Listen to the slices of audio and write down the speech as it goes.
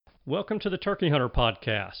Welcome to the Turkey Hunter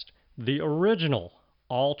Podcast, the original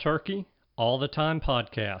all-turkey, all-the-time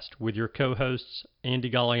podcast with your co-hosts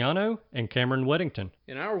Andy Galliano and Cameron Weddington.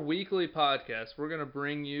 In our weekly podcast, we're going to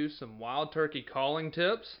bring you some wild turkey calling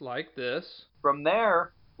tips like this. From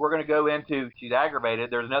there, we're going to go into, she's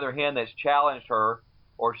aggravated, there's another hen that's challenged her,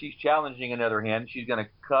 or she's challenging another hen, she's going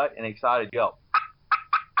to cut an excited yelp.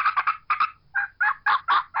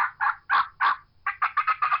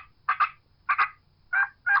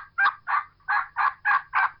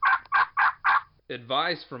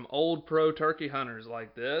 Advice from old pro turkey hunters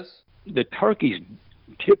like this. The turkeys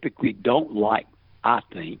typically don't like, I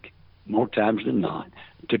think, more times than not,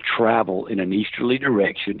 to travel in an easterly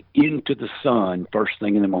direction into the sun first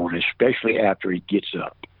thing in the morning, especially after he gets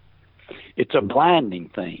up. It's a blinding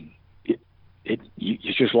thing.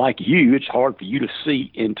 It's just like you. It's hard for you to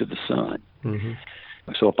see into the sun. Mm-hmm.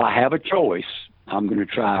 So if I have a choice, I'm going to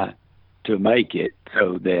try to make it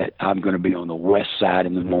so that I'm going to be on the west side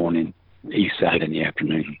in the morning, east side in the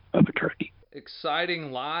afternoon of a turkey.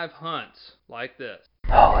 Exciting live hunts like this.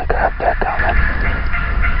 Holy crap, they're coming.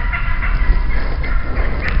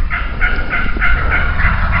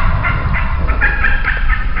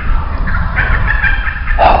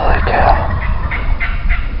 Holy cow.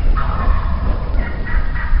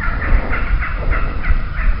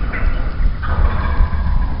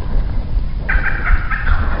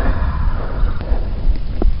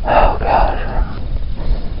 Oh, God.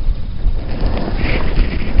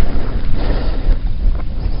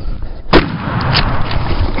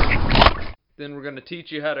 Then we're going to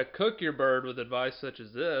teach you how to cook your bird with advice such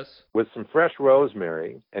as this. With some fresh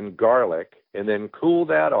rosemary and garlic, and then cool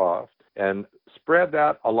that off and spread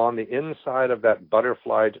that along the inside of that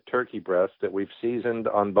butterflied turkey breast that we've seasoned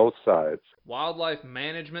on both sides. Wildlife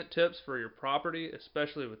management tips for your property,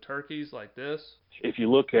 especially with turkeys like this. If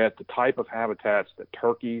you look at the type of habitats that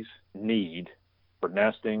turkeys need for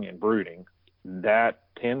nesting and brooding, that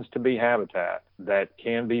tends to be habitat that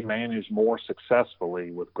can be managed more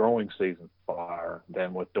successfully with growing season fire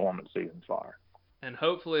than with dormant season fire. And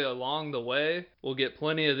hopefully along the way, we'll get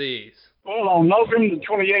plenty of these. Well, on November the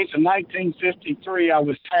 28th of 1953, I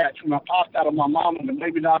was hatched. When I popped out of my mom and the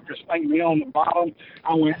baby doctor spanked me on the bottom,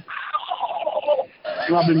 I went, ow!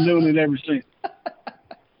 And I've been doing it ever since.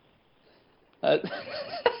 I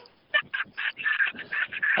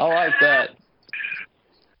like that.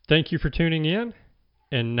 Thank you for tuning in.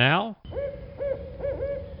 And now,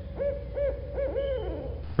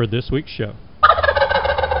 for this week's show.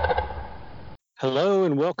 Hello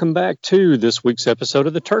and welcome back to this week's episode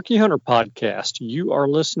of the Turkey Hunter Podcast. You are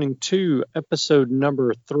listening to episode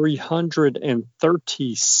number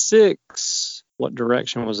 336. What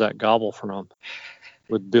direction was that gobble from?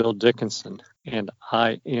 With Bill Dickinson. And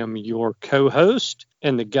I am your co-host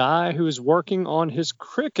and the guy who is working on his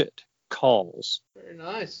cricket calls. Very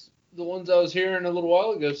nice. The ones I was hearing a little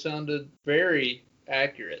while ago sounded very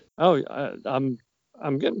accurate. Oh,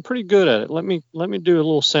 I'm getting pretty good at it. Let me do a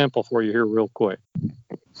little sample for you here real quick.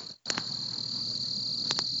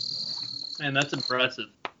 Man, that's impressive.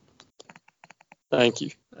 Thank you.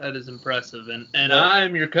 That is impressive. And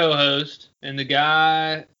I'm your co-host and the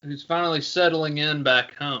guy who's finally settling in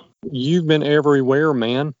back home. You've been everywhere,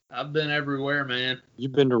 man. I've been everywhere, man.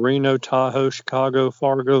 You've been to Reno, Tahoe, Chicago,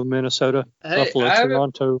 Fargo, Minnesota, Buffalo,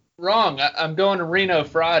 Toronto. Wrong. I'm going to Reno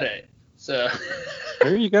Friday. So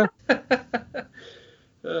there you go.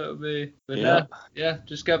 Oh, me. But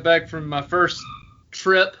just got back from my first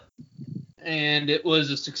trip, and it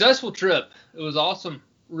was a successful trip. It was awesome.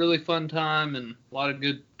 Really fun time and a lot of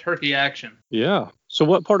good turkey action. Yeah. So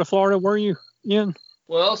what part of Florida were you in?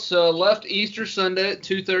 Well, so left Easter Sunday at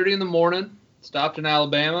 2:30 in the morning. Stopped in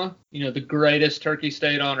Alabama. You know, the greatest turkey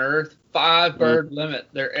state on earth. 5-bird limit.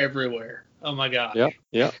 They're everywhere. Oh, my gosh.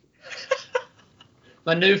 Yep.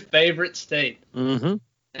 My new favorite state. Mm-hmm.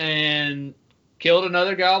 And killed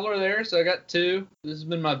another gobbler there, so I got 2. This has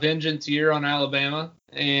been my vengeance year on Alabama.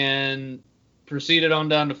 And proceeded on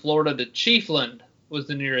down to Florida to Chiefland was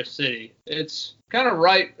the nearest city. It's kind of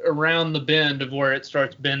right around the bend of where it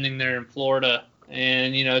starts bending there in Florida.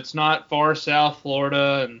 And, you know, it's not far south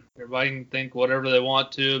Florida, and everybody can think whatever they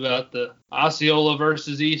want to about the Osceola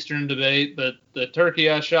versus Eastern debate, but the turkey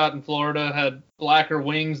I shot in Florida had blacker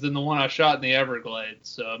wings than the one I shot in the Everglades.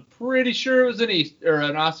 So I'm pretty sure it was an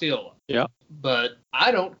Osceola. Yeah. But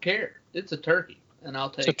I don't care. It's a turkey, and I'll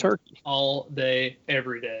take it all day,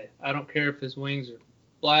 every day. I don't care if his wings are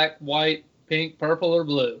black, white, pink, purple, or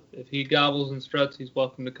blue. If he gobbles and struts, he's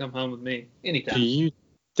welcome to come home with me anytime. Do you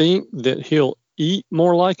think that he'll eat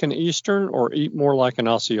more like an Eastern or eat more like an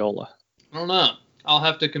Osceola? I don't know. I'll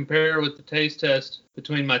have to compare with the taste test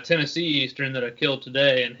between my Tennessee Eastern that I killed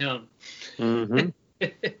today and him. Mm-hmm.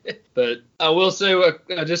 But I will say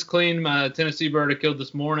I just cleaned my Tennessee bird I killed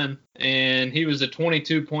this morning, and he was a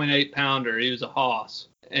 22.8 pounder. He was a hoss.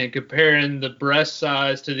 And comparing the breast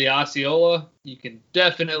size to the Osceola, you can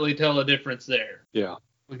definitely tell a difference there. Yeah.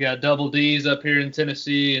 We got double D's up here in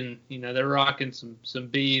Tennessee, and they're rocking some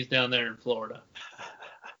B's down there in Florida.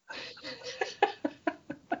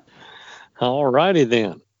 All righty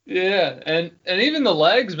then. Yeah, and even the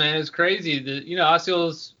legs, man, is crazy.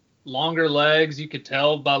 Osceola's longer legs, you could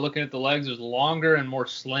tell by looking at the legs, it was longer and more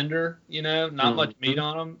slender, not much meat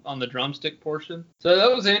on them on the drumstick portion. So that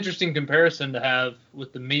was an interesting comparison to have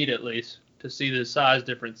with the meat, at least, to see the size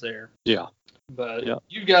difference there. Yeah. But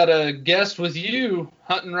you've got a guest with you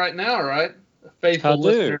hunting right now, right? A faithful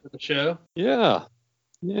listener to the show. Yeah.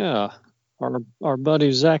 Our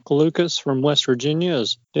buddy Zach Lucas from West Virginia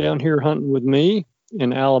is down here hunting with me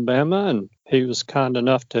in Alabama, and he was kind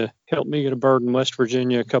enough to help me get a bird in West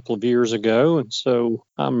Virginia a couple of years ago, and so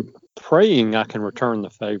I'm praying I can return the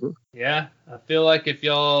favor. Yeah, I feel like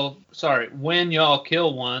when y'all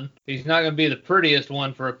kill one, he's not going to be the prettiest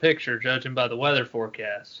one for a picture, judging by the weather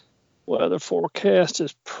forecast. Weather forecast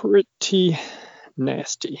is pretty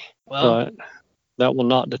nasty, but that will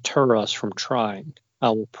not deter us from trying. I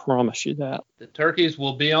will promise you that. The turkeys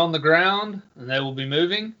will be on the ground, and they will be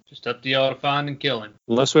moving. Just up to y'all to find and kill him.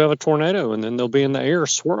 Unless we have a tornado, and then they'll be in the air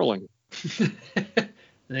swirling.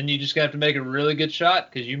 Then you just have to make a really good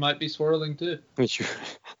shot, because you might be swirling too. You're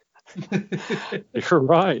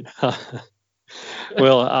right.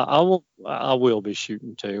 Well, I will be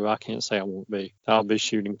shooting too. I can't say I won't be. I'll be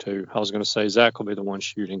shooting too. I was going to say Zach will be the one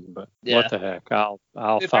shooting, but what the heck? I'll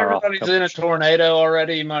if fire off. If everybody's in a tornado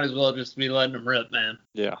already, you might as well just be letting them rip, man.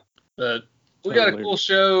 Yeah. But we got a cool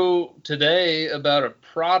show today about a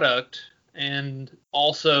product, and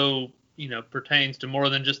also, pertains to more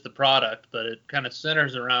than just the product, but it kind of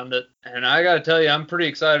centers around it. And I got to tell you, I'm pretty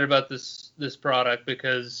excited about this product,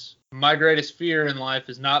 because my greatest fear in life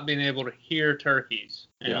is not being able to hear turkeys.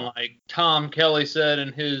 And like Tom Kelly said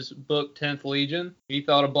in his book, 10th Legion, he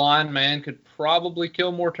thought a blind man could probably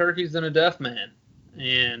kill more turkeys than a deaf man.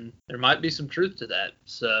 And there might be some truth to that.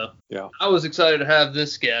 So I was excited to have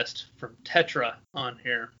this guest from Tetra on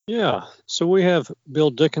here. Yeah. So we have Bill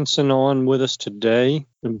Dickinson on with us today.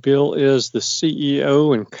 And Bill is the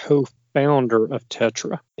CEO and co-founder of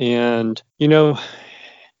Tetra. And,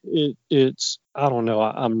 it's I don't know.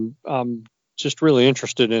 I'm just really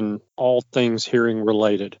interested in all things hearing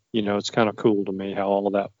related. It's kind of cool to me how all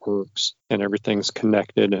of that works and everything's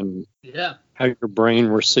connected, and how your brain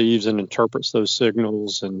receives and interprets those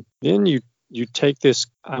signals. And then you take this,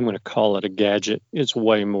 I'm going to call it a gadget. It's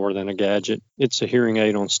way more than a gadget. It's a hearing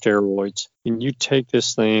aid on steroids. And you take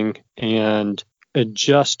this thing and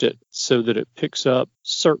adjust it so that it picks up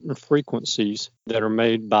certain frequencies that are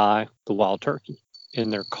made by the wild turkey in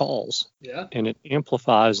their calls. Yeah. And it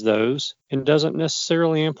amplifies those and doesn't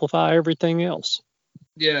necessarily amplify everything else.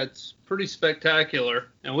 Yeah, it's pretty spectacular.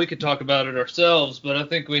 And we could talk about it ourselves, but I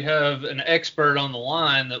think we have an expert on the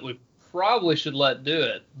line that we probably should let do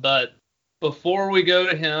it. But before we go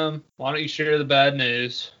to him, why don't you share the bad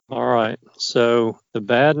news? All right. So the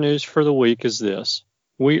bad news for the week is this.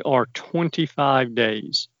 We are 25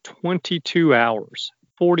 days, 22 hours,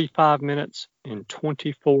 45 minutes, and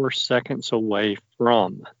 24 seconds away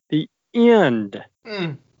from the end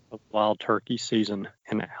of wild turkey season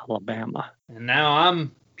in Alabama. And now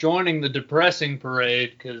I'm joining the depressing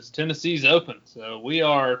parade, because Tennessee's open. So we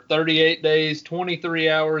are 38 days, 23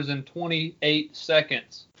 hours, and 28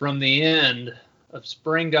 seconds from the end of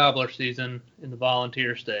spring gobbler season in the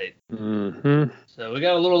volunteer state. Mm-hmm. So we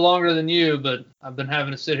got a little longer than you, but I've been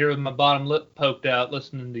having to sit here with my bottom lip poked out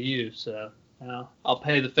listening to you. So I'll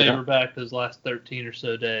pay the favor back those last 13 or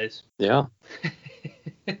so days. Yeah.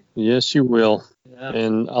 Yes, you will. Yeah.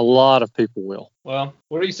 And a lot of people will. Well,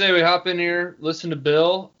 what do you say we hop in here, listen to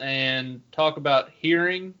Bill, and talk about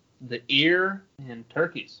hearing, the ear, and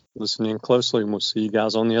turkeys? Listen in closely, and we'll see you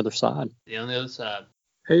guys on the other side. See you on the other side.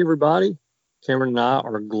 Hey, everybody. Cameron and I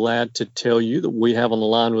are glad to tell you that we have on the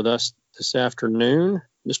line with us this afternoon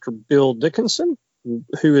Mr. Bill Dickinson,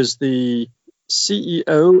 who is the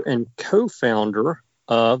CEO and co-founder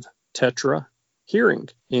of Tetra Hearing.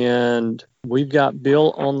 And we've got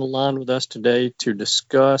Bill on the line with us today to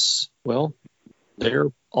discuss,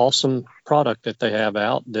 their awesome product that they have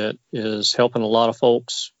out that is helping a lot of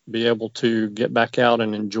folks be able to get back out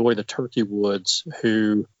and enjoy the turkey woods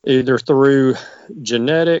who either through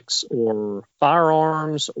genetics or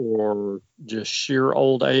firearms or just sheer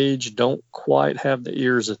old age don't quite have the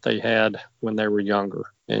ears that they had when they were younger.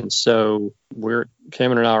 And so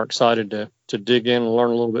Cameron and I are excited to dig in and learn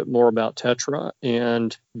a little bit more about Tetra.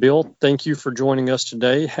 And Bill, thank you for joining us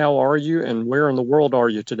today. How are you and where in the world are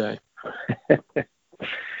you today?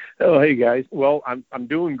 Oh, hey guys. Well, I'm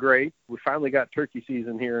doing great. We finally got turkey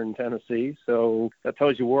season here in Tennessee, so that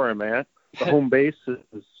tells you where I'm at. The home base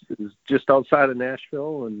is just outside of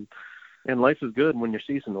Nashville, and life is good when your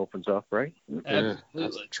season opens up, right? Absolutely. Yeah,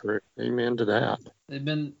 that's true. Amen to that. They've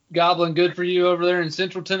been gobbling good for you over there in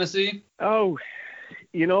Central Tennessee? Oh,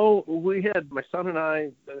 we had my son and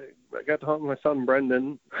I got to hunt with my son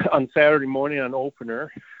Brendan on Saturday morning on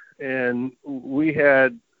opener, and we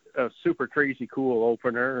had a super crazy cool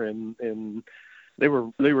opener, and they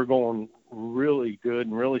were going really good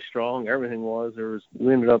and really strong. Everything was.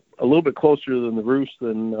 We ended up a little bit closer than the roost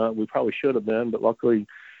than we probably should have been, but luckily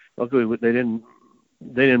they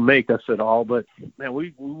didn't make us at all. But man,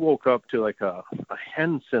 we woke up to like a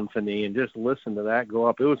hen symphony and just listened to that go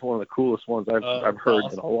up. It was one of the coolest ones I've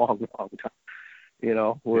heard in a long time.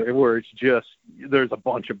 Where it's just there's a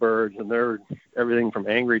bunch of birds and they're everything from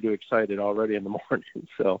angry to excited already in the morning.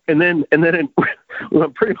 So and then we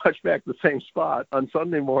went pretty much back to the same spot on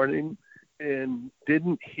Sunday morning and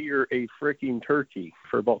didn't hear a freaking turkey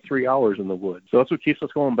for about 3 hours in the woods. So that's what keeps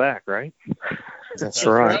us going back, right? That's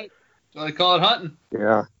right. That's why they call it hunting.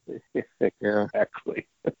 Yeah. Yeah. Exactly.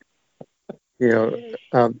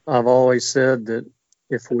 I've always said that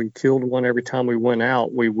if we killed one every time we went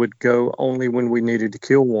out, we would go only when we needed to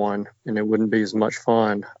kill one, and it wouldn't be as much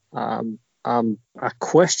fun. I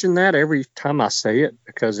question that every time I say it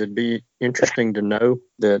because it'd be interesting to know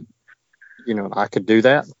that, I could do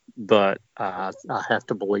that, but I have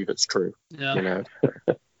to believe it's true. Yeah.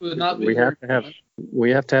 Would not be we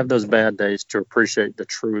have to have those bad days to appreciate the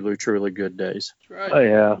truly, truly good days. That's right. Oh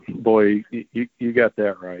yeah, boy, you got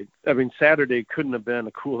that right. I mean, Saturday couldn't have been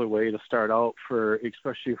a cooler way to start out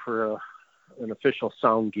especially for an official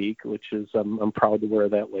sound geek, which is I'm proud to wear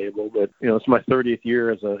that label. But it's my 30th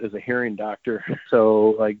year as a hearing doctor,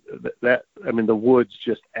 so like that. I mean, the woods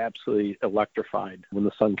just absolutely electrified when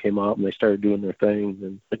the sun came out and they started doing their thing,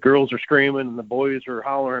 and the girls are screaming and the boys are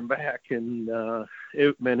hollering back, and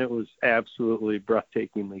it was absolutely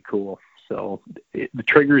breathtakingly cool. So the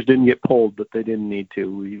triggers didn't get pulled, but they didn't need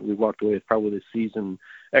to. We walked away with probably the season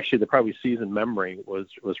memory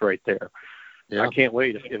was right there. Yeah. I can't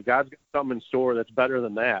wait. If God's got something in store that's better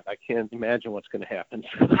than that, I can't imagine what's going to happen.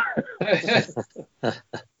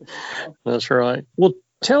 That's right. Well,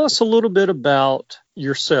 tell us a little bit about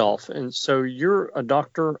yourself. And so you're a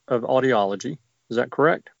doctor of audiology. Is that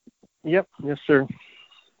correct? Yep. Yes, sir.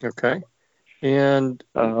 Okay. And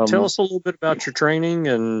tell us a little bit about your training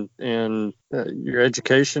and your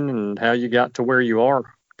education and how you got to where you are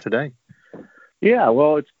today. Yeah.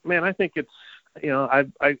 Well, I think it's,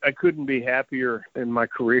 I couldn't be happier in my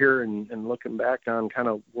career, and looking back on kind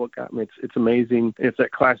of what got me, it's amazing. It's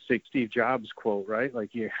that classic Steve Jobs quote, right?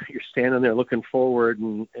 Like you're standing there looking forward,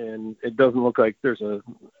 and it doesn't look like there's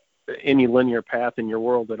any linear path in your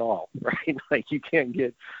world at all, right? Like you can't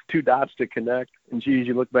get two dots to connect, and geez,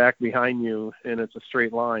 you look back behind you and it's a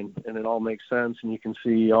straight line and it all makes sense, and you can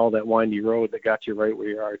see all that windy road that got you right where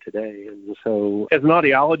you are today. And so as an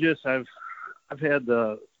audiologist, I've had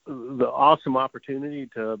the awesome opportunity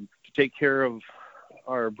to take care of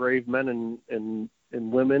our brave men and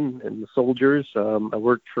women and the soldiers. I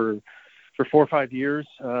worked for 4 or 5 years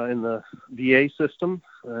in the VA system.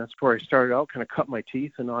 That's where I started out, kind of cut my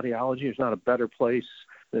teeth in audiology. There's not a better place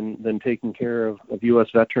than taking care of U.S.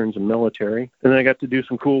 veterans and military. And then I got to do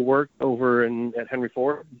some cool work over at Henry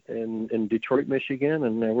Ford in Detroit, Michigan,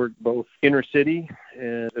 and I worked both inner city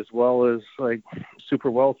as well as like super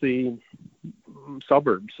wealthy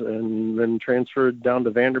suburbs, and then transferred down to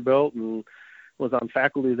Vanderbilt and was on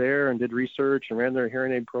faculty there and did research and ran their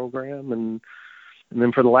hearing aid program. And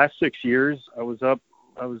then for the last 6 years, I was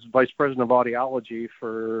vice president of audiology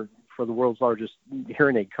for the world's largest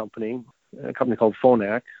hearing aid company, a company called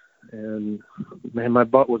Phonak. And man, my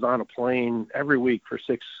butt was on a plane every week for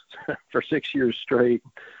 6 years straight,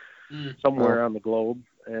 somewhere on the globe.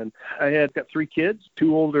 And I got 3 kids,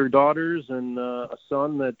 2 older daughters, and a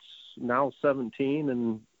son that's now 17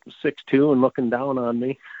 and 6'2" and looking down on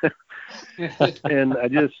me. And I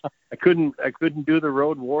couldn't do the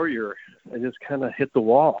road warrior. I just kind of hit the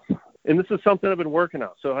wall. And this is something I've been working on.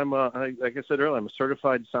 So like I said earlier, I'm a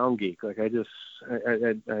certified sound geek. Like I feel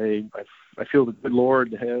the good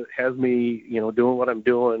Lord has me, doing what I'm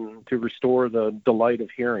doing to restore the delight of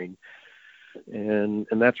hearing. And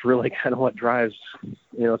that's really kind of what drives,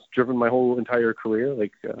 it's driven my whole entire career,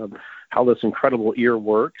 like how this incredible ear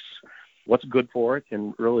works, what's good for it,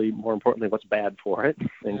 and really more importantly, what's bad for it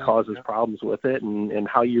and causes problems with it, and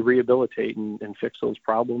how you rehabilitate and fix those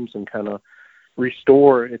problems and kind of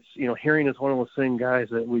restore. It's, hearing is one of those things, guys,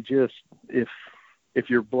 that we just, if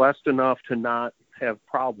you're blessed enough to not have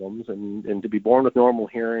problems and to be born with normal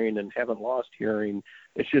hearing and haven't lost hearing,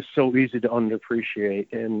 it's just so easy to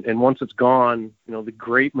underappreciate. And once it's gone, the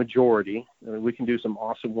great majority, we can do some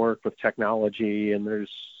awesome work with technology, and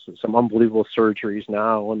there's some unbelievable surgeries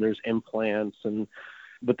now, and there's implants,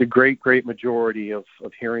 but the great majority of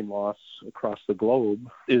hearing loss across the globe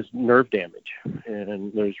is nerve damage,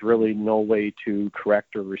 and there's really no way to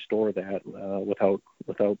correct or restore that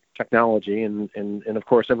without technology. And of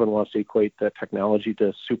course, everyone wants to equate that technology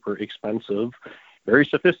to super expensive, very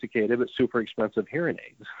sophisticated, but super expensive hearing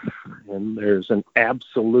aids. And there's an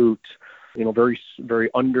absolute, very,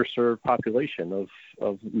 very underserved population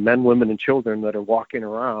of men, women, and children that are walking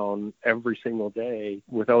around every single day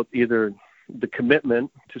without either the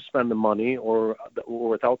commitment to spend the money or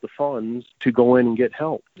without the funds to go in and get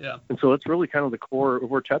help. Yeah. And so that's really kind of the core of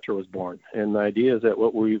where Tetra was born. And the idea is that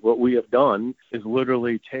what we have done is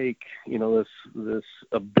literally take, this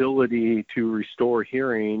ability to restore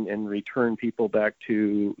hearing and return people back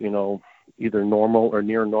to, either normal or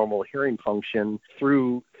near normal hearing function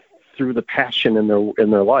through the passion in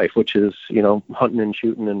their life, which is, hunting and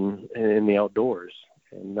shooting in the outdoors.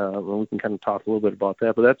 And we can kind of talk a little bit about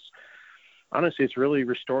that, but that's, honestly, it's really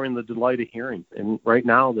restoring the delight of hearing. And right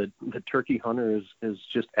now, the turkey hunter is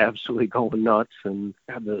just absolutely going nuts. And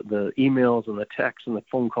the emails and the texts and the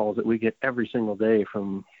phone calls that we get every single day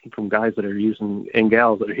from guys that are using and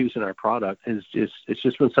gals that are using our product it's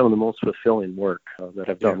just been some of the most fulfilling work that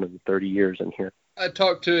I've done in 30 years in here. I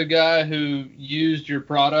talked to a guy who used your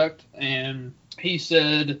product, and he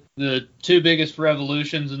said the two biggest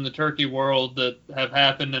revolutions in the turkey world that have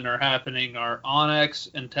happened and are happening are Onyx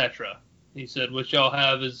and Tetra. He said what y'all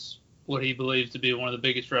have is what he believes to be one of the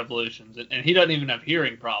biggest revolutions, and he doesn't even have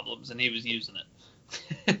hearing problems, and he was using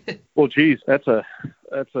it. Well, geez, that's a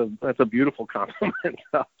beautiful compliment.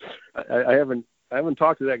 I haven't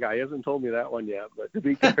talked to that guy. He hasn't told me that one yet. But to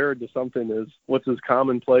be compared to something is what's as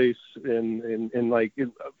commonplace in like,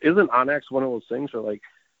 isn't Onyx one of those things where like,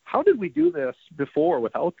 how did we do this before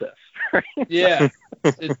without this? Yeah,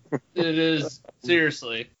 it is,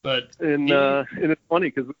 seriously. But and it's funny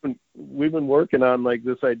because we've been working on like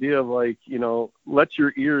this idea of like, let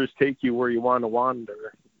your ears take you where you want to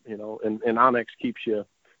wander, and Onyx keeps you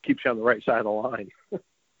on the right side of the line.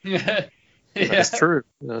 Yeah. That's true.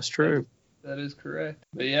 That's true. That is correct.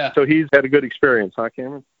 But yeah. So he's had a good experience, huh,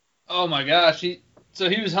 Cameron? Oh my gosh. So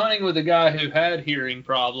he was hunting with a guy who had hearing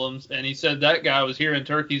problems, and he said that guy was hearing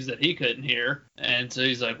turkeys that he couldn't hear. And so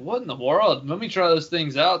he's like, what in the world? Let me try those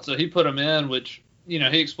things out. So he put them in, which, he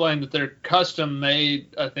explained that they're custom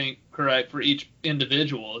made, I think, correct, for each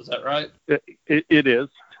individual. Is that right? It is.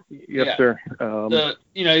 Yes, sir.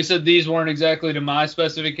 He said these weren't exactly to my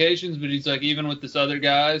specifications, but he's like, even with this other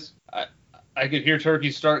guy's, I could hear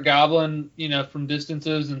turkeys start gobbling, from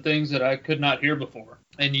distances and things that I could not hear before.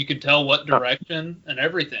 And you could tell what direction and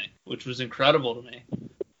everything, which was incredible to me.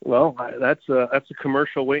 Well, that's a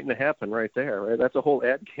commercial waiting to happen right there, right? That's a whole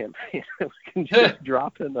ad campaign that we can just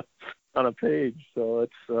drop on a page. So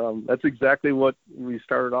that's exactly what we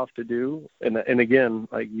started off to do. And again,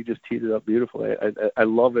 like you just teed it up beautifully. I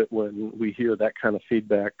love it when we hear that kind of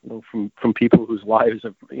feedback from people whose lives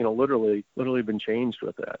have literally been changed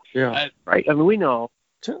with that. Yeah. Right. I mean, we know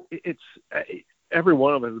it's. Every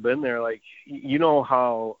one of us has been there. Like,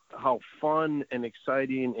 how fun and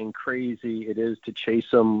exciting and crazy it is to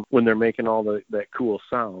chase them when they're making all that cool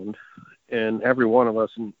sound. And every one of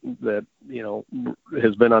us that,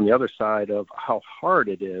 has been on the other side of how hard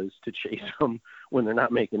it is to chase them when they're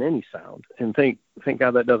not making any sound. And thank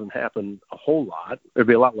God that doesn't happen a whole lot. There'd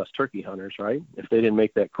be a lot less turkey hunters, right? If they didn't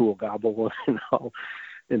make that cool gobble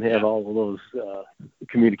and have all of those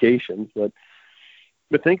communications. But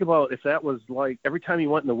think about if that was like every time you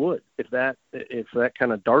went in the woods, if that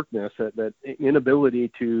kind of darkness, that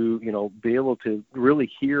inability to, be able to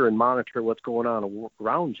really hear and monitor what's going on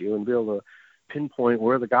around you and be able to pinpoint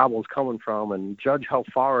where the gobble is coming from and judge how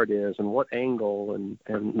far it is and what angle and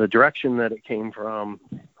the direction that it came from.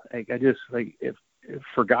 I just like if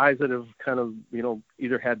for guys that have kind of,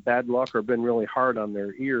 either had bad luck or been really hard on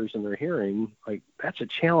their ears and their hearing, like that's a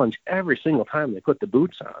challenge every single time they put the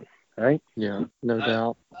boots on. right? Yeah, no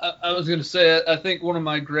doubt. I was going to say, I think one of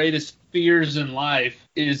my greatest fears in life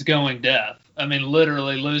is going deaf. I mean,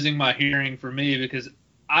 literally losing my hearing for me, because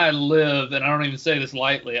I live, and I don't even say this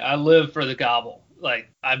lightly, I live for the gobble. Like,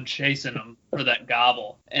 I'm chasing them for that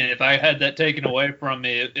gobble. And if I had that taken away from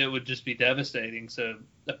me, it would just be devastating. So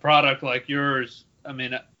a product like yours, I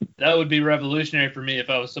mean, that would be revolutionary for me if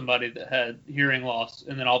I was somebody that had hearing loss,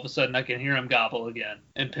 and then all of a sudden I can hear him gobble again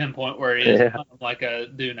and pinpoint where he is, like I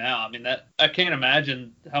do now. I mean, that I can't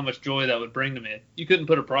imagine how much joy that would bring to me. You couldn't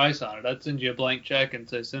put a price on it. I'd send you a blank check and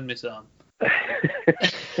say, send me some.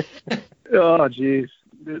 Oh, geez.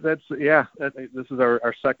 This is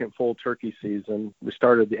our second full turkey season. We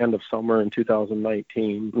started the end of summer in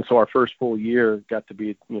 2019, and so our first full year got to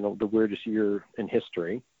be, the weirdest year in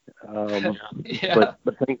history. Yeah.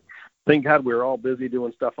 But thank God we were all busy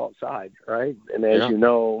doing stuff outside, right? And as you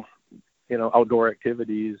know, outdoor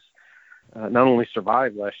activities not only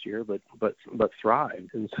survived last year, but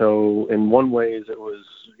thrived. And so in one ways it was,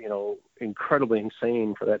 incredibly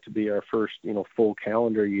insane for that to be our first, full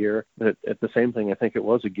calendar year. But at the same thing, I think it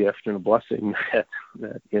was a gift and a blessing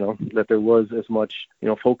that there was as much,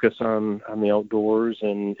 focus on the outdoors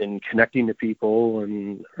and connecting to people.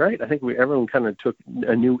 And right, I think everyone kind of took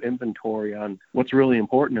a new inventory on what's really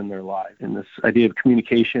important in their life, and this idea of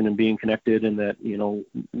communication and being connected, and that,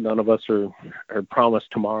 none of us are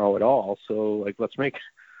promised tomorrow at all. So like, let's make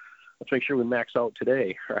sure we max out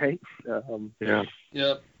today, right?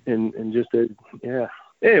 Yep. And just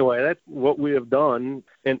anyway, that's what we have done.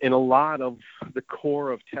 And a lot of the core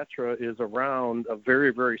of Tetra is around a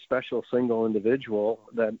very, very special single individual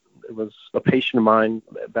that was a patient of mine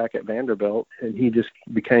back at Vanderbilt, and he just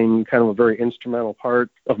became kind of a very instrumental part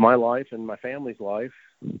of my life and my family's life.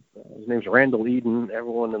 His name's Randall Eden.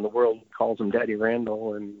 Everyone in the world calls him Daddy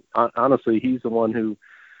Randall, and honestly, he's the one who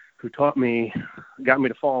got me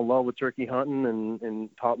to fall in love with turkey hunting and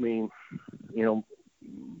taught me,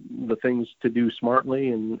 the things to do smartly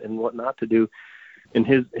and what not to do. And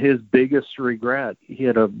his biggest regret, he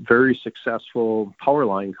had a very successful power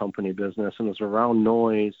line company business and was around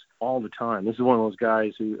noise all the time. This is one of those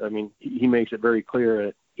guys who, he makes it very clear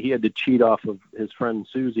that he had to cheat off of his friend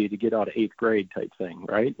Susie to get out of 8th grade type thing,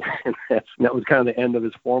 right? And that was kind of the end of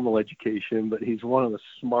his formal education, but he's one of the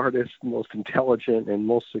smartest, most intelligent, and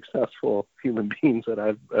most successful human beings that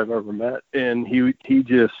I've ever met. And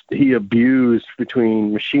he abused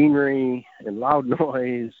between machinery and loud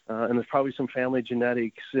noise, and there's probably some family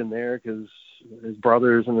genetics in there because his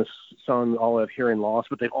brothers and his son all have hearing loss,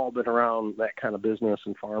 but they've all been around that kind of business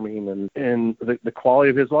and farming and the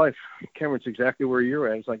quality of his life. Cameron, it's exactly where you're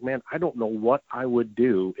at. It's like, man, I don't know what I would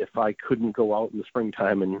do if I couldn't go out in the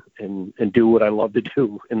springtime and do what I love to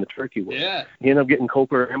do in the turkey world. Yeah. He ended up getting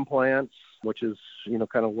cochlear implants, which is,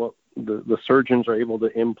 kind of what the surgeons are able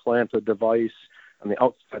to implant a device on the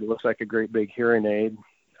outside. It looks like a great big hearing aid.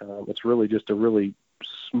 It's really just a really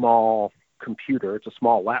small computer. It's a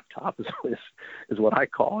small laptop is what I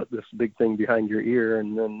call it, this big thing behind your ear,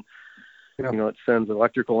 and then it sends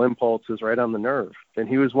electrical impulses right on the nerve. And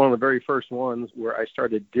he was one of the very first ones where I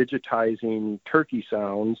started digitizing turkey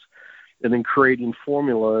sounds and then creating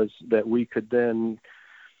formulas that we could then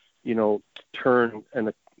turn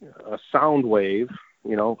a sound wave,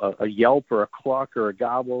 a yelp or a cluck or a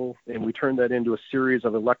gobble, and we turned that into a series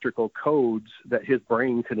of electrical codes that his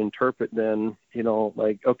brain could interpret then,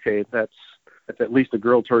 like, okay, that's at least a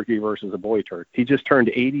girl turkey versus a boy turkey. He just turned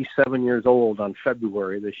 87 years old on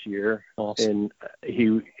February this year. Awesome.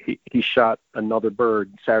 And he shot another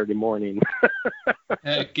bird Saturday morning.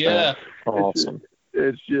 Heck yeah. Awesome.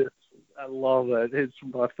 It's just, I love that. It's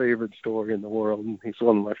my favorite story in the world. He's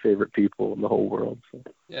one of my favorite people in the whole world. So.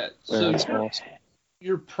 Yeah. So that's awesome.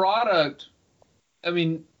 Your product,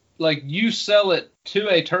 like you sell it to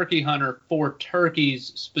a turkey hunter for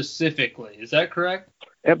turkeys specifically. Is that correct?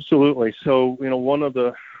 Absolutely. So, one of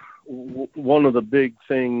the big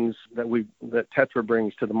things that Tetra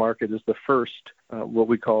brings to the market is the first, what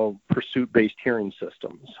we call pursuit-based hearing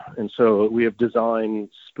systems. And so we have designed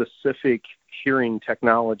specific hearing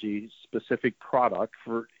technology, specific product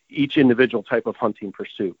for each individual type of hunting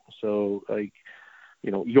pursuit. So like,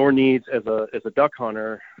 your needs as a duck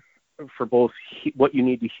hunter for both what you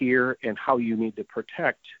need to hear and how you need to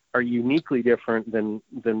protect are uniquely different than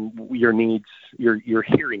your needs, your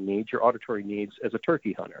hearing needs, your auditory needs as a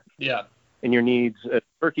turkey hunter. Yeah. And your needs as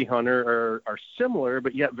a turkey hunter are similar,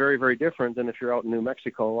 but yet very, very different than if you're out in New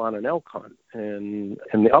Mexico on an elk hunt. And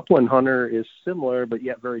the upland hunter is similar, but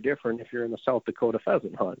yet very different if you're in a South Dakota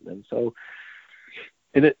pheasant hunt. And so,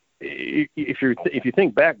 if you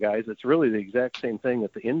think back, guys, it's really the exact same thing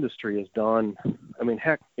that the industry has done. I mean,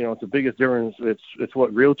 heck, it's the biggest difference. It's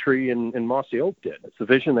what Realtree and Mossy Oak did. It's the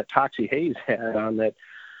vision that Toxey Haas had on that.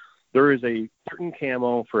 There is a certain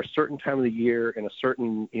camo for a certain time of the year in a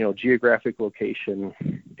certain, geographic location,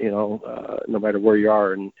 no matter where you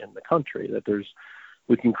are in the country, that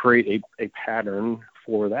we can create a pattern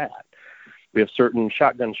for that. We have certain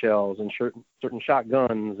shotgun shells and certain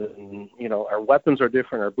shotguns, and our weapons are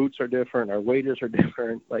different, our boots are different, our waders are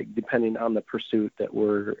different, like depending on the pursuit that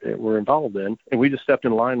we're involved in. And we just stepped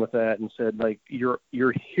in line with that and said, like, your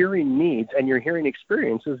hearing needs and your hearing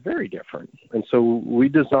experience is very different. And so we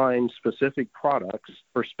designed specific products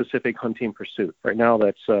for specific hunting pursuit. Right now,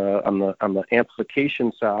 that's on the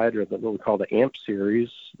amplification side, or what we call the AMP series.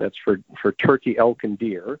 That's for turkey, elk, and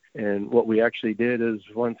deer. And what we actually did is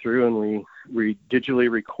went through and we digitally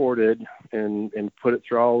recorded and put it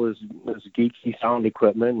through all this geeky sound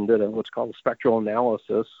equipment and did what's called a spectral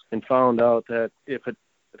analysis, and found out that if a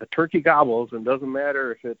turkey gobbles, and doesn't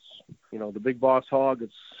matter if it's the big boss hog,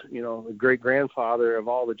 it's the great grandfather of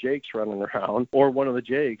all the jakes running around, or one of the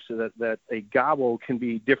jakes, that a gobble can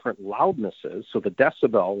be different loudnesses. So the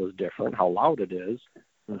decibel is different, how loud it is.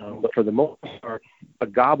 But for the most part, a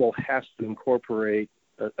gobble has to incorporate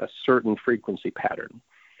a certain frequency pattern.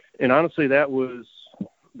 And honestly, that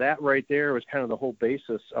right there was kind of the whole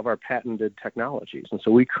basis of our patented technologies. And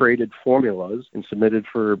so we created formulas and submitted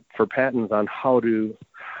for patents on how to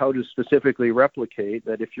specifically replicate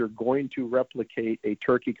that. If you're going to replicate a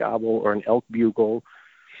turkey gobble or an elk bugle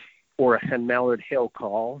or a hen mallard hail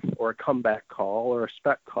call or a comeback call or a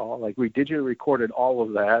spec call, like, we digitally recorded all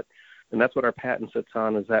of that. And that's what our patent sits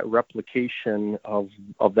on, is that replication of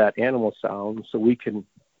that animal sound, so we can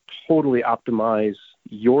totally optimize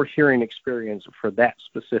your hearing experience for that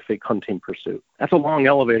specific hunting pursuit. That's a long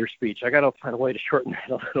elevator speech. I got to find a way to shorten that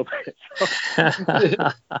a little bit.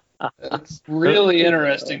 It's really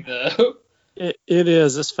interesting, though. It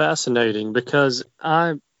is. It's fascinating because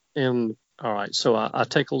I am. All right, so I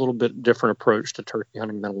take a little bit different approach to turkey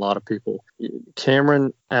hunting than a lot of people.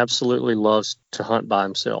 Cameron absolutely loves to hunt by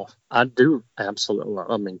himself. I do absolutely love.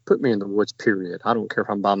 I mean, put me in the woods, period. I don't care if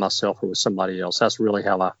I'm by myself or with somebody else. That's really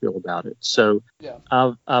how I feel about it. So yeah.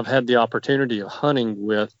 I've had the opportunity of turkey hunting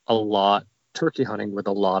with a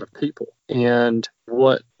lot of people. And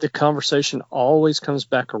what the conversation always comes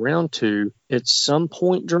back around to at some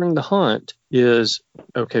point during the hunt is,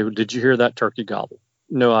 okay, well, did you hear that turkey gobble?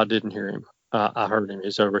 No, I didn't hear him. I heard him.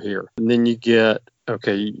 He's over here. And then you get,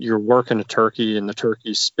 okay, you're working a turkey and the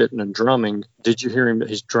turkey's spitting and drumming. Did you hear him?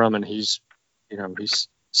 He's drumming. He's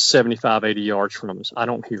 75, 80 yards from us. I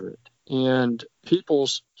don't hear it. And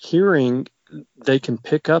people's hearing, they can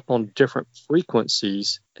pick up on different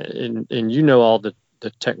frequencies. And all the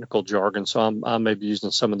technical jargon, so I may be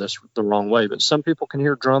using some of this the wrong way, but some people can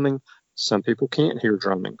hear drumming. Some people can't hear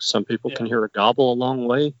drumming. Some people can hear a gobble a long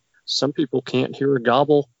way. Some people can't hear a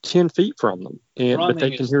gobble 10 feet from them, but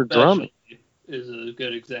they can hear drumming. Is a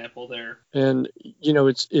good example there. And,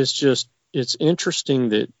 it's interesting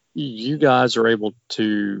that you guys are able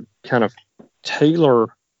to kind of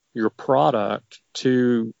tailor your product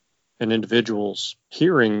to an individual's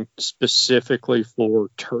hearing specifically for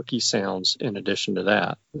turkey sounds in addition to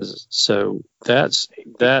that. So that's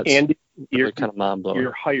Andy, really kind of mind blowing.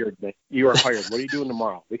 You're hired, man. You are hired. What are you doing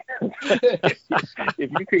tomorrow?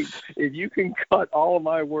 if you can cut all of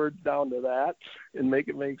my words down to that and make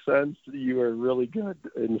it make sense, you are really good.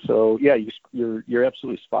 And so, yeah, you're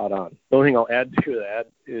absolutely spot on. The only thing I'll add to that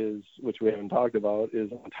is, which we haven't talked about,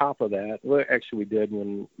 is on top of that. Well, actually, we did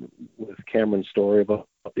with Cameron's story about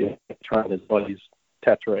trying his buddy's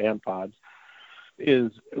Tetra amp pods,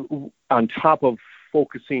 is on top of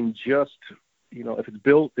focusing just, if it's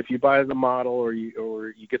built, if you buy the model or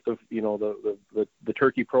you get the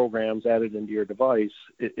turkey programs added into your device,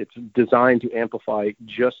 it's designed to amplify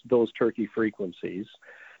just those turkey frequencies,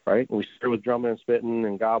 right? And we start with drumming and spitting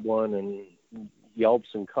and gobbling and yelps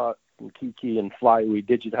and cut and kiki and fly. We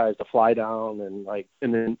digitize the fly down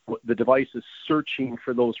and then the device is searching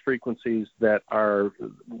for those frequencies that are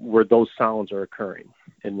where those sounds are occurring,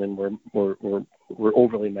 and then we're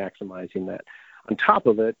overly maximizing that. On top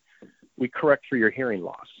of it, we correct for your hearing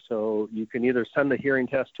loss. So you can either send a hearing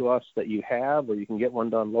test to us that you have, or you can get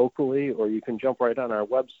one done locally, or you can jump right on our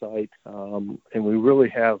website. And we really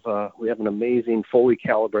have an amazing, fully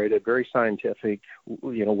calibrated, very scientific,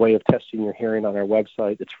 way of testing your hearing on our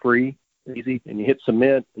website. It's free, easy, and you hit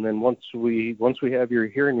submit. And then once we have your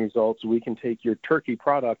hearing results, we can take your turkey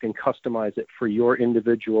product and customize it for your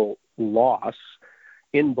individual loss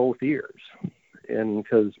in both ears. And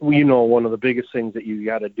because one of the biggest things that you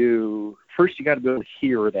got to do, first you got to be able to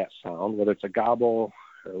hear that sound, whether it's a gobble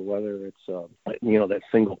or whether it's, that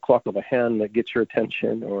single cluck of a hen that gets your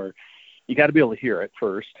attention, or you got to be able to hear it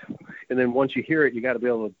first. And then once you hear it, you got to be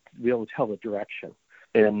able to tell the direction.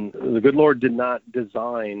 And the good Lord did not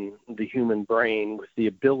design the human brain with the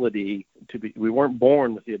ability we weren't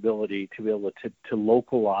born with the ability to be able to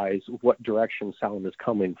localize what direction sound is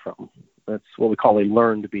coming from. That's what we call a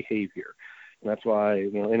learned behavior. And that's why,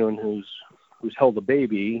 anyone who's held a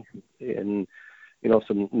baby and,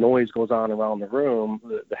 some noise goes on around the room,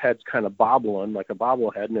 the head's kind of bobbling like a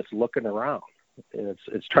bobblehead, and it's looking around. And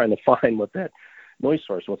it's trying to find what that noise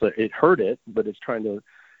source was. It heard it, but it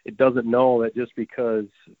doesn't know that just because,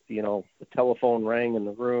 the telephone rang in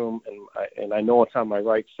the room and I know it's on my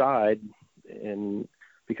right side, and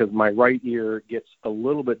because my right ear gets a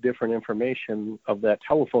little bit different information of that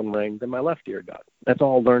telephone ring than my left ear does. That's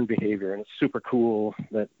all learned behavior, and it's super cool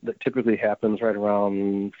that typically happens right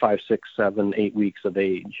around 5, 6, 7, 8 weeks of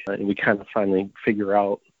age. And we kind of finally figure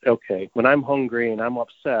out, okay, when I'm hungry and I'm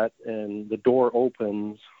upset and the door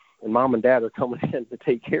opens and mom and dad are coming in to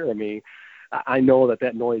take care of me, I know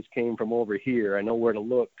that noise came from over here. I know where to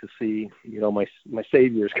look to see, my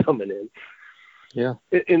savior's coming in. Yeah.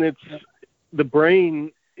 And the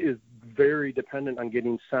brain is very dependent on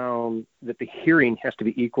getting sound, that the hearing has to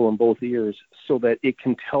be equal in both ears so that it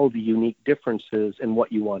can tell the unique differences in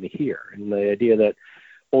what you want to hear. And the idea that,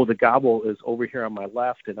 the gobble is over here on my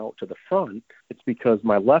left and out to the front, it's because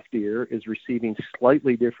my left ear is receiving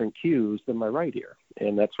slightly different cues than my right ear.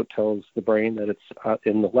 And that's what tells the brain that it's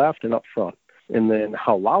in the left and up front. And then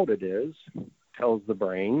how loud it is tells the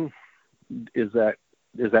brain, is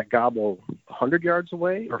that gobble 100 yards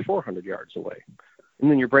away or 400 yards away? And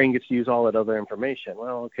then your brain gets to use all that other information.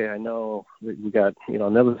 Well, okay, I know we got,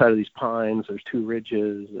 on the other side of these pines, there's 2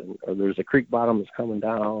 ridges, or there's a creek bottom that's coming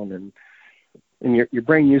down, and your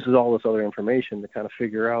brain uses all this other information to kind of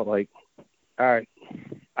figure out, like, all right,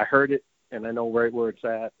 I heard it, and I know right where it's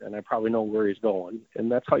at, and I probably know where he's going.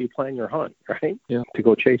 And that's how you plan your hunt, right? Yeah. To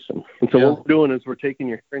go chase him. And so what we're doing is we're taking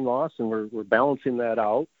your hearing loss and we're balancing that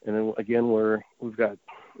out. And then again,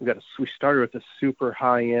 we started with a super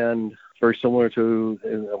high end, very similar to,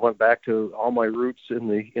 and I went back to all my roots in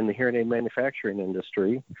the hearing aid manufacturing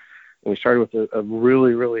industry. And we started with a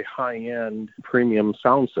really, really high-end premium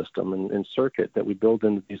sound system and circuit that we build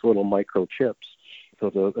into these little micro chips.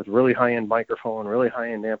 So it's a really high-end microphone, really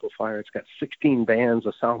high-end amplifier. It's got 16 bands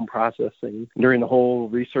of sound processing. During the whole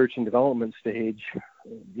research and development stage,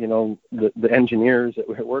 the engineers that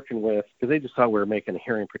we were working with, because they just thought we were making a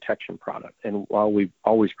hearing protection product. And while we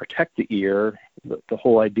always protect the ear, the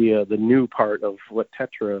whole idea, the new part of what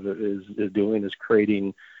Tetra is doing is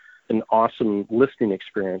creating an awesome listening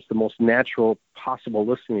experience, the most natural possible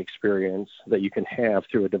listening experience that you can have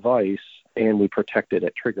through a device, and we protect it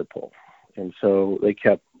at trigger pull. And so they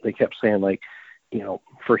kept saying, like,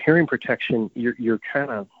 for hearing protection, you're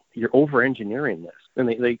over-engineering this. And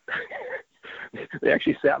they they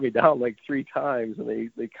actually sat me down like 3 times, and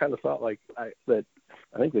they kind of thought I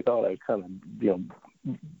think they thought I was kind of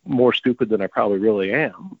more stupid than I probably really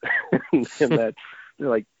am, and that they're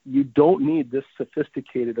like, you don't need this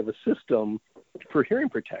sophisticated of a system for hearing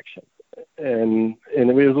protection. And it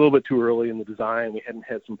was a little bit too early in the design. We hadn't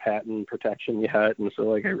had some patent protection yet, and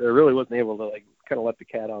so I really wasn't able to kind of let the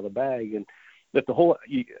cat out of the bag. And that the whole,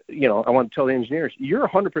 I want to tell the engineers, you're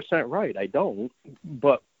 100% right. I don't,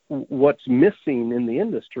 but what's missing in the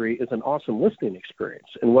industry is an awesome listening experience.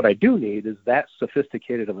 And what I do need is that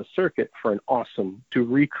sophisticated of a circuit to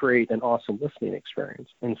recreate an awesome listening experience.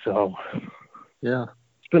 And so, yeah,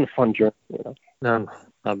 it's been a fun journey. No,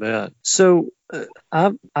 I bet. So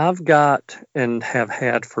I've got and have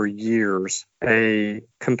had for years a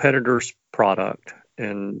competitor's product,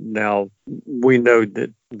 and now we know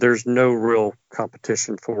that there's no real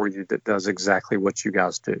competition for you that does exactly what you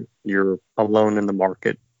guys do. You're alone in the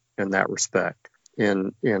market in that respect,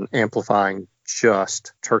 in amplifying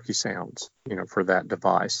just turkey sounds, for that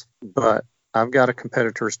device. But I've got a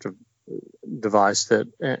competitor's device that,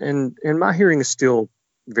 and my hearing is still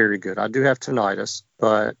very good. I do have tinnitus,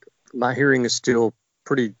 but my hearing is still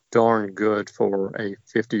pretty darn good for a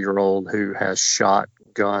 50-year-old who has shot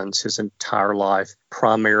guns his entire life,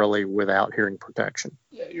 primarily without hearing protection.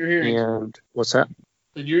 Yeah, your hearing. And what's that?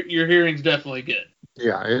 Your hearing's definitely good.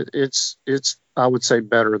 Yeah, it's I would say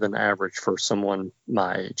better than average for someone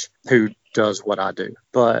my age who does what I do.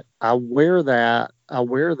 But I wear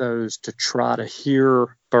those to try to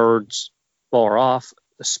hear birds far off,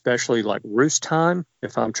 especially like roost time.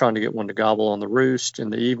 If I'm trying to get one to gobble on the roost in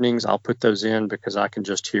the evenings, I'll put those in because I can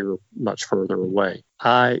just hear much further away.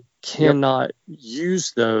 I cannot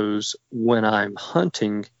use those when I'm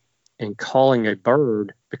hunting and calling a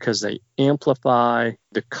bird because they amplify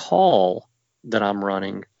the call that I'm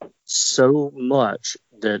running so much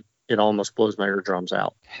that it almost blows my eardrums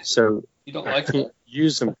out. So You don't I like can't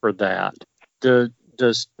use them for that.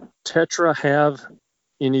 Does Tetra have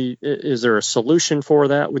any? Is there a solution for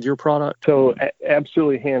that with your product? So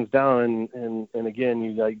absolutely, hands down, and again,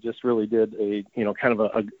 you like just really did a kind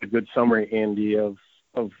of a good summary, Andy, of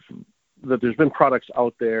that. There's been products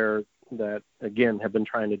out there that again have been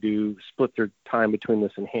trying to split their time between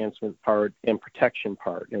this enhancement part and protection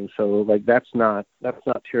part, and so like that's not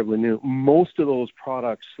terribly new. Most of those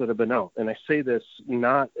products that have been out, and I say this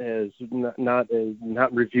not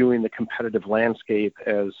reviewing the competitive landscape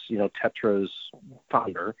as Tetra's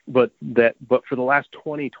founder, but for the last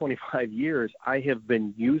 25 years I have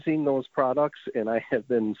been using those products, and I have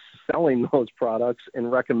been selling those products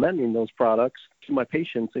and recommending those products to my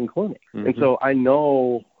patients in clinic. And so I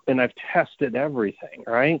know, and I've tested everything,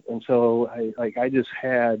 right? And so I just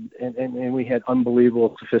had, and we had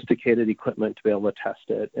unbelievable sophisticated equipment to be able to test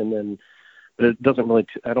it. And then, but it doesn't really,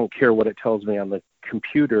 I don't care what it tells me on the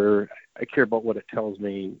computer. I care about what it tells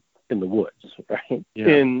me in the woods, right? Yeah.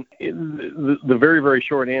 And the very, very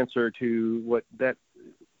short answer to what that,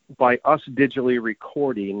 by us digitally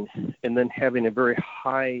recording and then having a very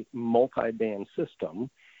high multi-band system,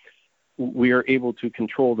 we are able to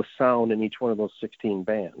control the sound in each one of those 16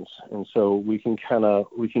 bands. And so we can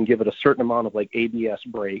give it a certain amount of like ABS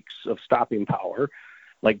breaks of stopping power,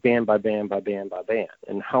 like band by band by band by band,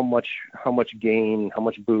 and how much gain, how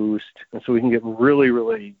much boost. And so we can get really,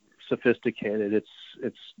 really sophisticated.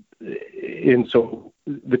 And so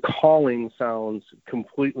the calling sounds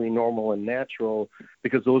completely normal and natural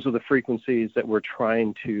because those are the frequencies that we're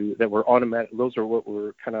automatic. Those are what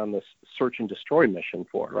we're kind of on this search and destroy mission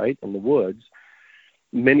for, right? In the woods,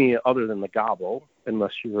 many other than the gobble,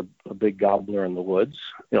 unless you're a big gobbler in the woods,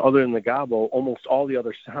 other than the gobble, almost all the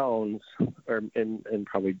other sounds are, and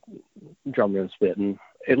probably drumming and spitting,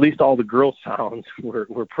 at least all the girl sounds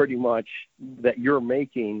were pretty much that you're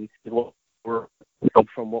making what we're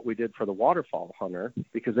from what we did for the waterfall hunter.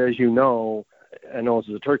 Because as you know, I know this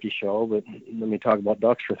is a turkey show, but let me talk about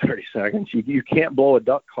ducks for 30 seconds. You can't blow a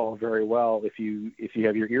duck call very well if you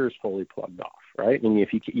have your ears fully plugged off, right? And if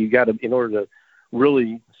you got to, in order to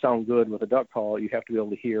really sound good with a duck call, you have to be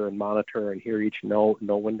able to hear and monitor and hear each note,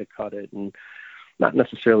 know when to cut it, and not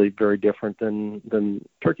necessarily very different than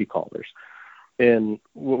turkey callers. And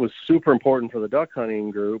what was super important for the duck hunting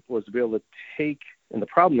group was to be able to take, and the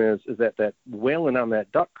problem is that wailing on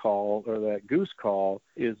that duck call or that goose call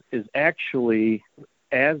is actually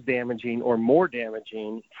as damaging or more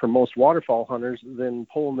damaging for most waterfall hunters than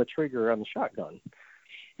pulling the trigger on the shotgun.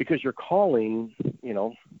 Because you're calling,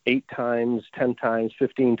 8 times, 10 times,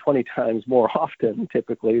 15, 20 times more often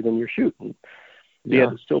typically than you're shooting.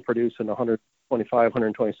 Yet it's still producing 125,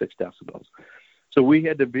 126 decibels. So we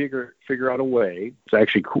had to figure out a way, it's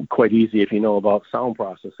actually quite easy if you know about sound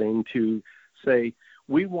processing, to say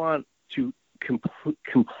we want to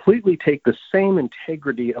completely take the same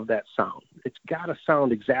integrity of that sound. It's got to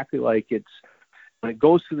sound exactly like when it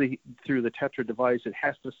goes through the Tetra device, it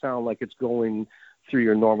has to sound like it's going through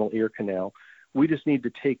your normal ear canal. We just need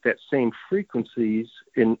to take that same frequencies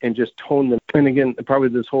and just tone them. And again, probably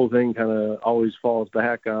this whole thing kind of always falls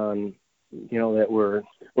back on, that we're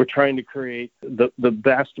trying to create the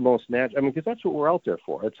best, most natural. Because that's what we're out there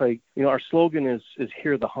for. It's like, our slogan is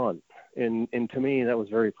hear the hunt. And to me, that was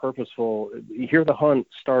very purposeful. Hear the hunt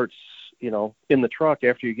starts, in the truck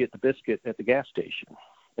after you get the biscuit at the gas station.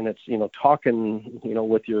 And it's, talking,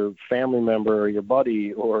 with your family member or your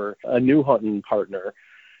buddy or a new hunting partner.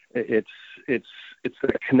 It's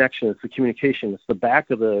the connection, it's the communication, it's the back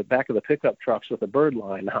of the pickup trucks with a bird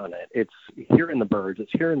line on it. It's hearing the birds,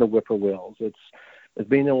 it's hearing the whippoorwills, it's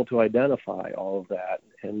being able to identify all of that.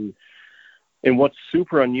 And what's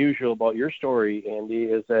super unusual about your story, Andy,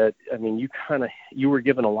 is that you were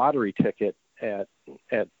given a lottery ticket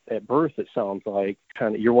at birth. It sounds like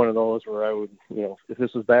you're one of those where I would, if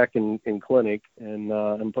this was back in clinic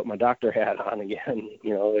and put my doctor hat on again,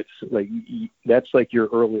 it's like that's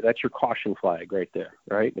your caution flag right there,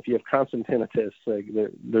 right? If you have constant tinnitus,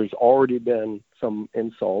 there's already been some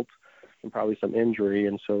insult and probably some injury,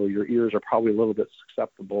 and so your ears are probably a little bit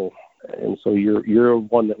susceptible, and so you're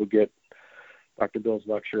one that would get Dr. Bill's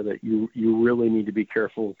lecture that you really need to be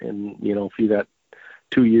careful, and if you got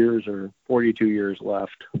 2 years or 42 years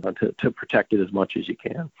left to protect it as much as you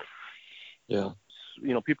can. Yeah.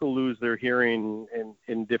 people lose their hearing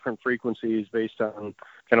in different frequencies based on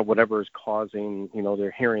kind of whatever is causing,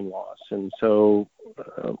 their hearing loss. And so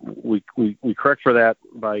we correct for that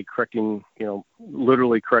by correcting,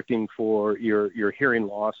 literally correcting for your hearing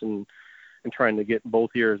loss and trying to get both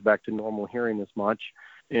ears back to normal hearing as much.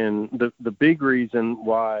 And the big reason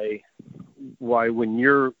why when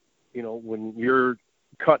you're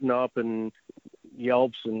cutting up and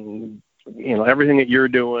yelps and everything that you're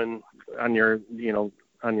doing on your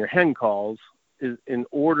hen calls is in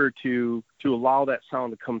order to allow that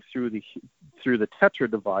sound to come through the Tetra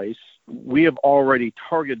device, we have already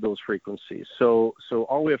targeted those frequencies. So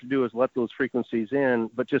all we have to do is let those frequencies in,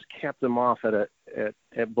 but just cap them off at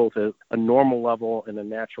both a normal level and a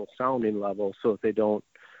natural sounding level, so that they don't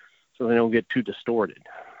get too distorted.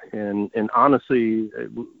 And honestly,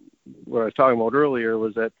 what I was talking about earlier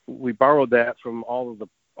was that we borrowed that from all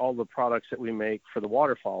the products that we make for the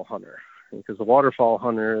waterfowl hunter, because the waterfowl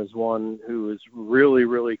hunter is one who is really,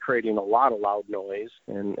 really creating a lot of loud noise,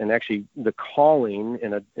 and actually the calling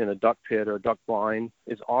in a duck pit or a duck blind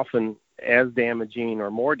is often as damaging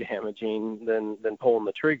or more damaging than pulling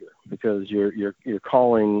the trigger, because you're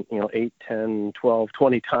calling 8, 10, 12,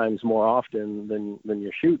 20 times more often than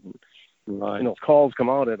you're shooting. Right. Those calls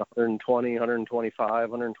come out at 120,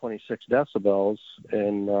 125, 126 decibels,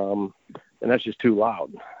 and that's just too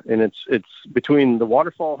loud. And it's between the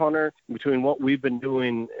waterfowl hunter, between what we've been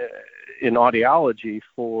doing in audiology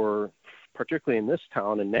for, particularly in this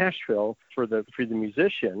town in Nashville, for the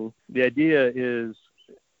musician. The idea is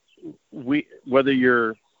whether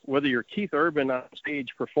you're Keith Urban on stage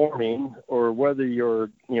performing, or whether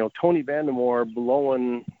you're Tony Vandemore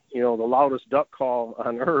blowing the loudest duck call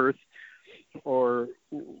on earth, or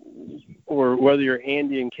whether you're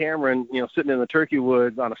Andy and Cameron, sitting in the turkey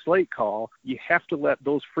woods on a slate call, you have to let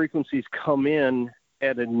those frequencies come in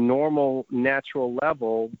at a normal, natural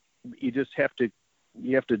level. You have to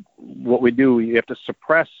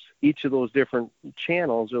suppress each of those different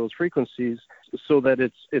channels, those frequencies, so that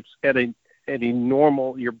it's at a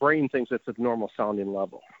normal, your brain thinks it's a normal sounding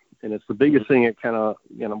level. And it's the biggest thing that kind of,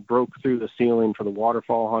 broke through the ceiling for the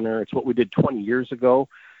waterfowl hunter. It's what we did 20 years ago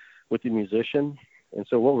with the musician. And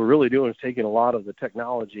so what we're really doing is taking a lot of the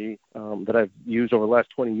technology that I've used over the last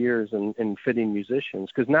 20 years and fitting musicians.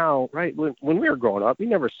 Because now, right, when we were growing up, you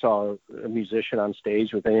never saw a musician on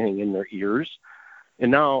stage with anything in their ears.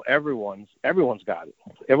 And now everyone's got it.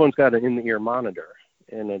 Everyone's got an in-the-ear monitor.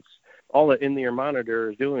 And it's all the in-the-ear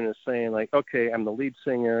monitor is doing is saying, like, okay, I'm the lead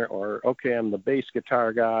singer, or okay, I'm the bass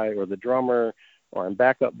guitar guy, or the drummer, or I'm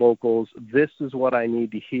backup vocals. This is what I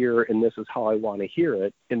need to hear, and this is how I want to hear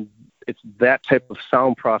it. And it's that type of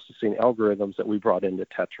sound processing algorithms that we brought into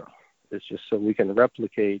Tetra. It's just so we can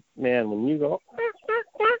replicate, when you go,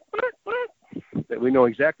 that we know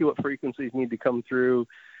exactly what frequencies need to come through,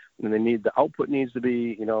 and the output needs to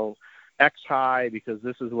be, X high, because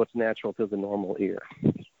this is what's natural to the normal ear.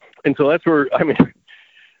 And so that's where,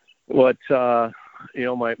 my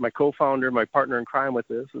co-founder, my partner in crime with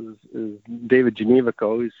this is David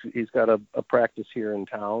Genevico. He's got a practice here in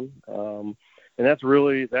town. And that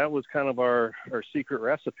was kind of our secret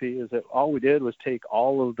recipe, is that all we did was take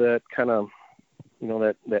all of that kind of,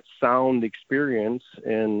 that sound experience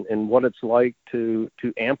and what it's like to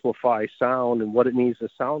amplify sound and what it needs to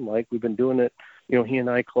sound like. We've been doing it, he and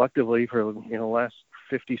I collectively for, last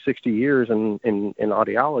 50, 60 years in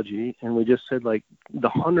audiology. And we just said, like, the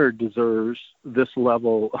hunter deserves this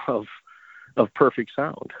level of perfect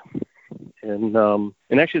sound. And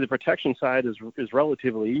actually the protection side is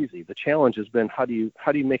relatively easy. The challenge has been, how do you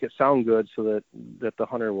make it sound good so that the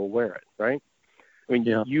hunter will wear it, right? I mean,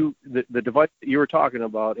 yeah. The device that you were talking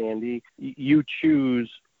about, Andy, you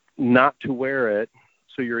choose not to wear it,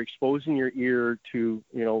 so you're exposing your ear to,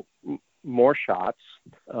 more shots.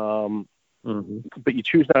 But you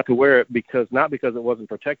choose not to wear it not because it wasn't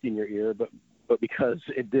protecting your ear, but because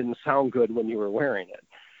it didn't sound good when you were wearing it,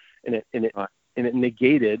 and it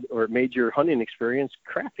negated, or it made your hunting experience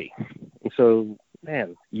crappy. And so,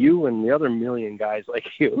 man, you and the other million guys like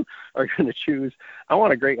you are going to choose, I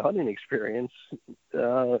want a great hunting experience.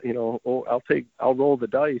 I'll roll the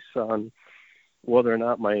dice on whether or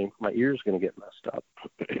not my ear's going to get messed up.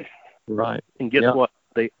 Right. And guess what?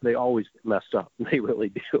 They always get messed up. They really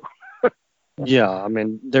do. Yeah, I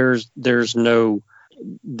mean, there's virtually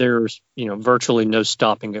no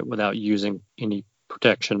stopping it without using any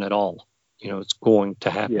protection at all. It's going to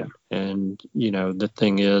happen. Yeah. And, the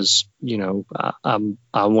thing is, I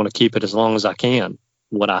want to keep it as long as I can,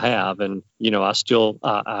 what I have. And,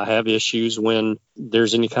 I have issues when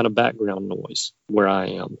there's any kind of background noise where I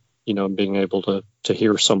am. and being able to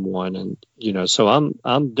hear someone. And, so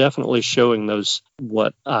I'm definitely showing those,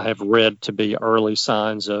 what I have read to be early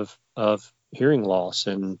signs of hearing loss.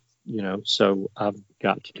 And, so I've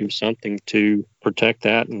got to do something to protect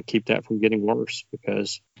that and keep that from getting worse,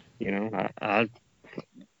 because,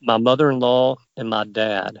 my mother-in-law and my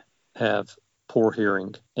dad have poor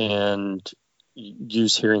hearing and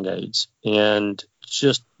use hearing aids, and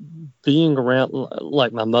just being around,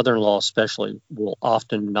 like my mother-in-law especially, will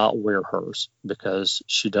often not wear hers because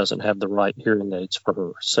she doesn't have the right hearing aids for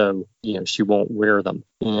her. So, she won't wear them.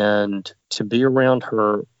 And to be around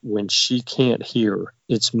her when she can't hear,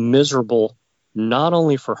 it's miserable, not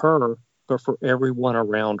only for her, but for everyone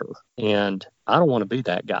around her. And I don't want to be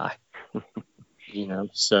that guy,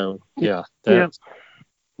 so yeah. That's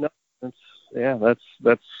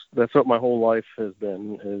what my whole life has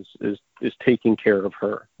been, is taking care of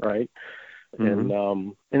her, right?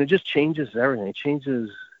 Mm-hmm. And it just changes everything.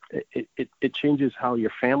 It changes how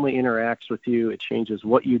your family interacts with you. It changes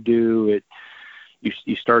what you do.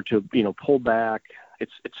 You start to pull back.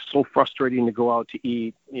 It's so frustrating to go out to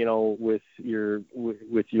eat, with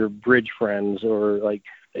your bridge friends, or like,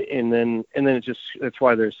 and then that's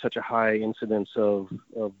why there's such a high incidence of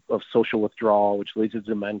social withdrawal, which leads to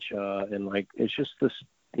dementia, and like it's just this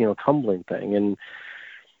tumbling thing.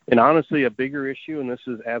 And honestly, a bigger issue, and this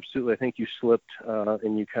is absolutely, I think you slipped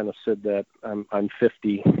and you kind of said that I'm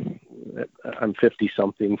 50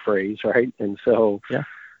 something phrase, right? And so yeah.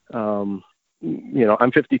 I'm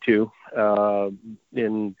 52,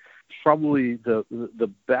 and probably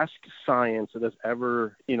the best science that has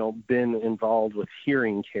ever, been involved with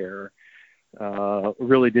hearing care,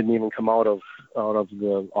 really didn't even come out of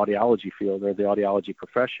the audiology field or the audiology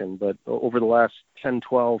profession. But over the last 10,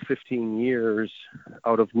 12, 15 years,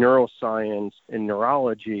 out of neuroscience and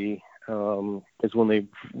neurology, is when they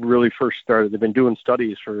really first started. They've been doing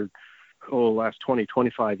studies for the last 20,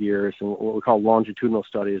 25 years, and what we call longitudinal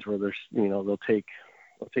studies, where there's, they'll take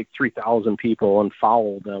 3,000 people and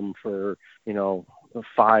follow them for,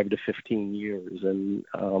 5 to 15 years. And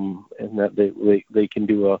that they can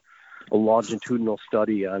do a longitudinal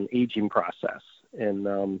study on aging process.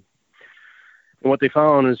 And what they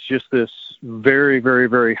found is just this very, very,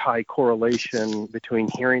 very high correlation between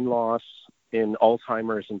hearing loss and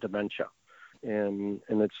Alzheimer's and dementia. And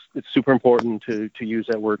it's super important to use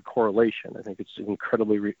that word correlation. I think it's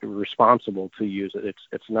incredibly responsible to use it.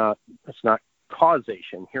 It's not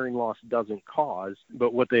causation. Hearing loss doesn't cause,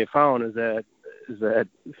 but what they found is that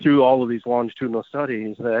through all of these longitudinal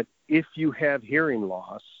studies, that if you have hearing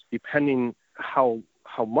loss, depending how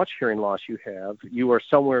much hearing loss you have, you are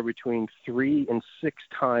somewhere between 3 and 6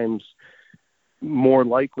 times more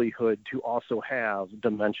likelihood to also have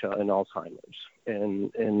dementia and Alzheimer's.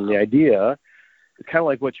 And the idea, it's kind of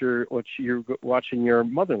like what you're watching your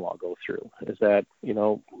mother-in-law go through, is that,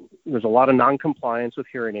 there's a lot of non-compliance with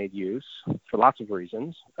hearing aid use for lots of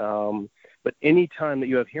reasons. But any time that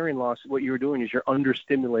you have hearing loss, what you're doing is you're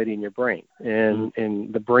understimulating your brain, and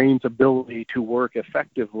the brain's ability to work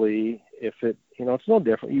effectively. If it's no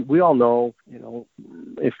different. We all know,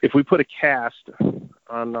 if we put a cast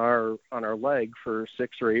on our leg for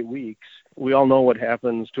 6 or 8 weeks, we all know what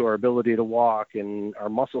happens to our ability to walk and our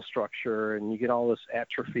muscle structure, and you get all this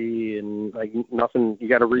atrophy and like nothing. You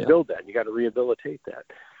got to rebuild that. You got to rehabilitate that.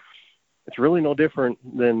 It's really no different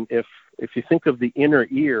than if you think of the inner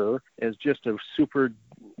ear as just a super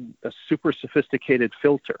sophisticated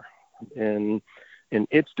filter, and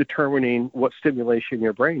it's determining what stimulation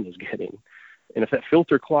your brain is getting. And if that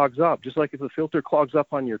filter clogs up, just like if the filter clogs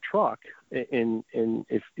up on your truck, and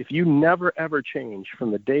if you never ever change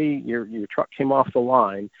from the day your truck came off the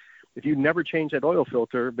line, if you never change that oil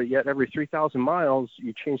filter, but yet every 3,000 miles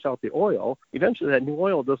you change out the oil, eventually that new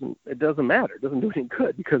oil doesn't matter. It doesn't do any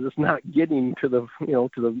good because it's not getting to the to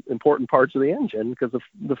the important parts of the engine because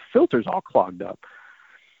the filter's all clogged up.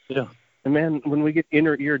 Yeah. And man, when we get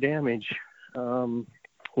inner ear damage,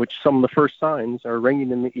 which some of the first signs are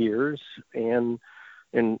ringing in the ears and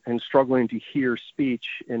struggling to hear speech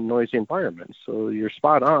in noisy environments. So you're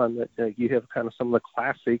spot on that you have kind of some of the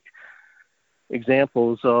classic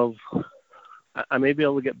examples of, I may be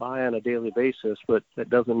able to get by on a daily basis, but that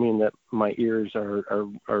doesn't mean that my ears are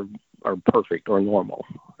perfect or normal,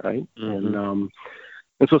 right? Mm-hmm.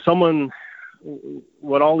 And so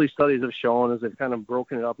what all these studies have shown is they've kind of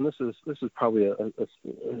broken it up, and this is probably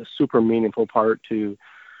a super meaningful part to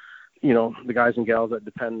the guys and gals that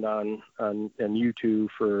depend on you two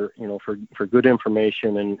for good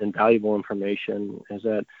information and valuable information, is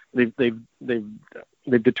that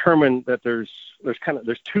they've determined that there's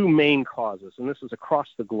 2 main causes, and this is across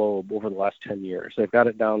the globe over the last 10 years. They've got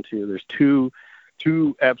it down to there's two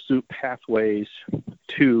two absolute pathways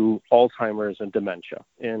to Alzheimer's and dementia.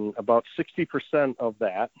 And about 60% of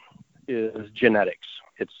that is genetics.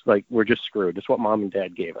 It's like we're just screwed. It's what mom and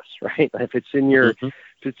dad gave us, right? If it's in your if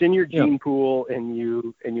it's in your gene pool and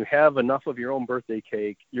you have enough of your own birthday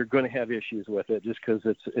cake, you're going to have issues with it just because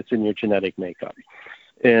it's in your genetic makeup.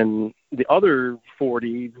 And the other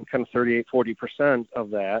 40, kind of 38, 40%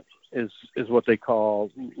 of that is what they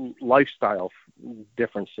call lifestyle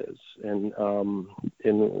differences and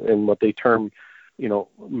in what they term,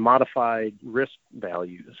 modified risk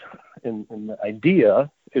values. And the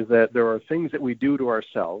idea is that there are things that we do to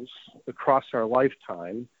ourselves across our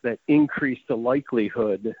lifetime that increase the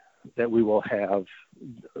likelihood that we will have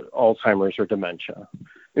Alzheimer's or dementia.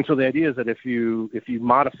 And so the idea is that if you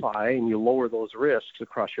modify and you lower those risks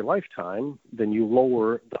across your lifetime, then you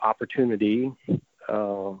lower the opportunity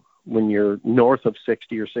when you're north of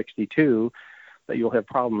 60 or 62 that you'll have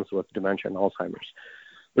problems with dementia and Alzheimer's.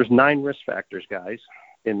 There's 9 risk factors, guys.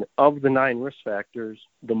 And of the 9 risk factors,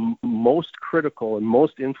 the most critical and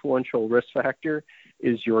most influential risk factor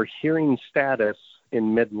is your hearing status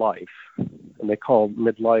in midlife. And they call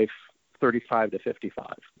midlife 35 to 55.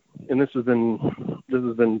 And this has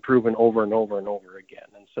been proven over and over and over again.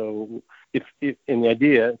 And so and the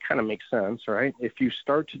idea kind of makes sense, right? If you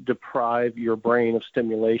start to deprive your brain of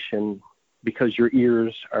stimulation because your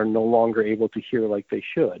ears are no longer able to hear like they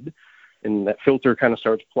should, and that filter kind of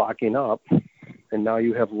starts blocking up, and now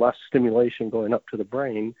you have less stimulation going up to the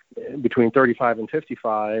brain between 35 and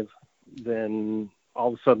 55, then all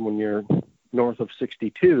of a sudden when you're north of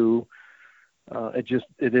 62,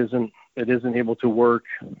 it isn't able to work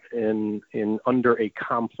in under a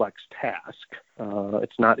complex task.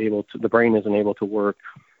 It's not able to, the brain isn't able to work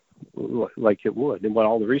like it would. And what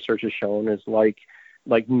all the research has shown is like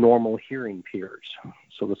normal hearing peers.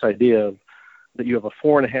 So this idea of that you have a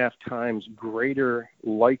 4.5 times greater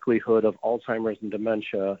likelihood of Alzheimer's and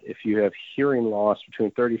dementia if you have hearing loss between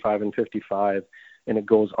 35 and 55 and it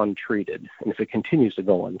goes untreated, and if it continues to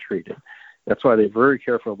go untreated. That's why they're very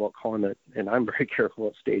careful about calling it, and I'm very careful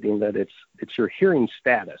about stating that it's your hearing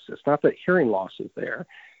status. It's not that hearing loss is there,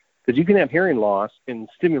 because you can have hearing loss and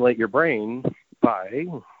stimulate your brain by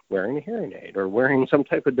wearing a hearing aid or wearing some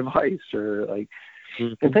type of device or like.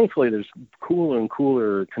 And thankfully, there's cooler and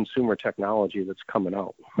cooler consumer technology that's coming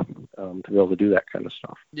out to be able to do that kind of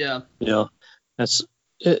stuff. Yeah. That's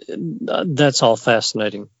all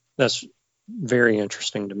fascinating. That's very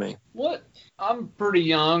interesting to me. I'm pretty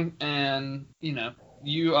young, and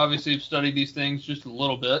you obviously have studied these things just a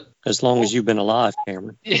little bit. As long as you've been alive,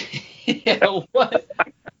 Cameron. Yeah. What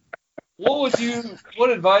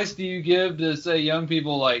advice do you give to, say, young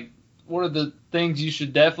people? Like, what are the things you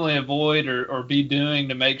should definitely avoid or be doing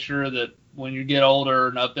to make sure that when you get older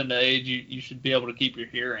and up into age, you should be able to keep your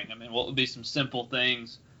hearing? I mean, what would be some simple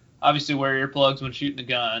things? Obviously, wear earplugs when shooting a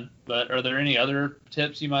gun, but are there any other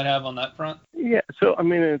tips you might have on that front? Yeah. So, I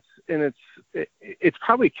mean, it's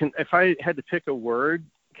probably, if I had to pick a word,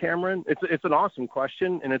 Cameron, it's an awesome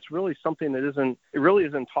question, and it's really something that really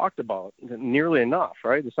isn't talked about nearly enough,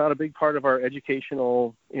 right? It's not a big part of our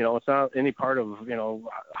educational, it's not any part of,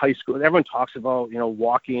 high school. Everyone talks about,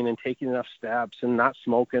 walking and taking enough steps and not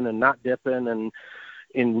smoking and not dipping and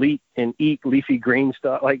eat leafy green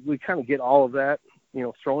stuff. Like, we kind of get all of that,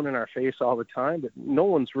 thrown in our face all the time, but no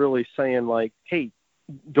one's really saying like, hey,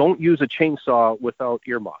 don't use a chainsaw without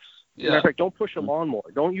earmuffs. Yeah. Matter of fact, don't push a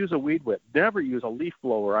lawnmower. Don't use a weed whip. Never use a leaf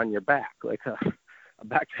blower on your back, like a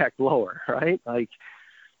backpack blower, right? Like,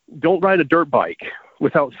 don't ride a dirt bike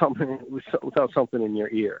without something in your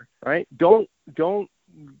ear, right? Don't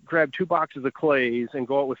grab 2 boxes of clays and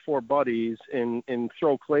go out with 4 buddies and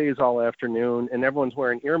throw clays all afternoon, and everyone's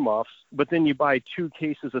wearing earmuffs. But then you buy 2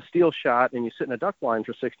 cases of Steel Shot and you sit in a duck blind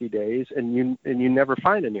for 60 days, and you never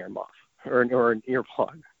find an earmuff or an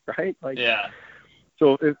earplug, right? Like, yeah.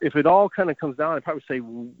 So if it all kind of comes down, I'd probably say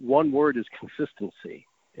one word is consistency.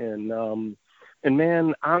 And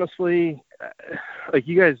man, honestly, like,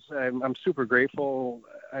 you guys, I'm super grateful.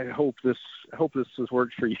 I hope this has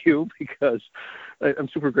worked for you, because I'm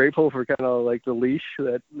super grateful for kind of like the leash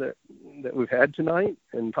that we've had tonight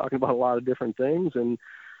and talking about a lot of different things. And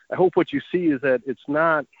I hope what you see is that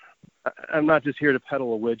I'm not just here to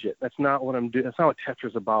peddle a widget. That's not what I'm doing. That's not what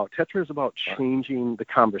Tetra's about. Tetra is about changing the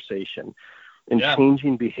conversation and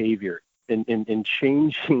changing behavior and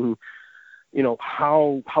changing,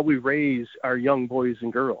 how we raise our young boys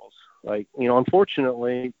and girls. Like,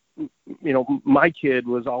 unfortunately, my kid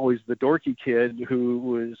was always the dorky kid who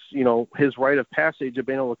was, his rite of passage of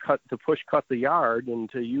being able to push cut the yard and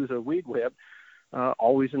to use a weed whip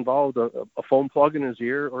always involved a foam plug in his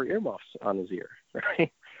ear or earmuffs on his ear,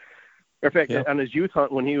 right? In fact, on his youth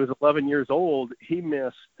hunt when he was 11 years old, he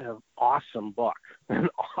missed an awesome buck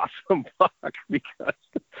because,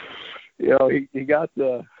 he got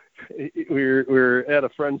we were at a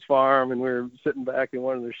friend's farm and we were sitting back in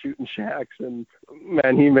one of their shooting shacks, and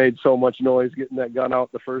man, he made so much noise getting that gun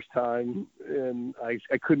out the first time, and I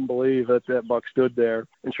couldn't believe that buck stood there,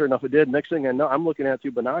 and sure enough it did. Next thing I know, I'm looking at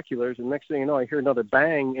through binoculars, and next thing I know, I hear another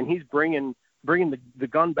bang, and he's bringing the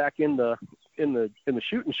gun back in the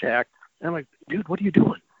shooting shack, and I'm like, dude, what are you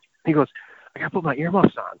doing? He goes, I gotta put my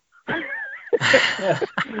earmuffs on.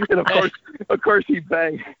 And of course he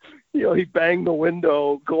banged the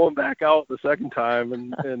window going back out the second time,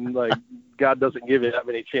 and like, God doesn't give you that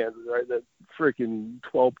many chances, right? That freaking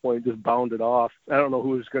 12-point just bounded off. I don't know who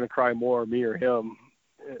was going to cry more, me or him.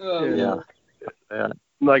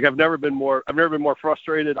 Like, I've never been more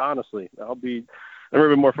frustrated, honestly. I've never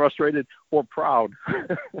been more frustrated or proud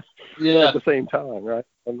at the same time, right?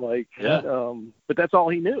 I'm like, but that's all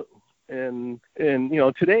he knew. And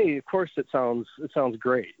today, of course, it sounds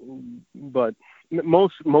great, but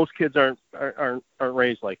most kids aren't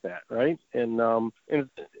raised like that, right? And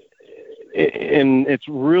it's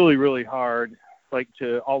really, really hard, like,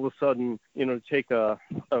 to all of a sudden, take a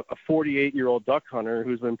 48-year-old duck hunter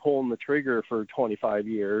who's been pulling the trigger for 25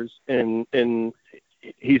 years and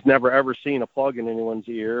he's never ever seen a plug in anyone's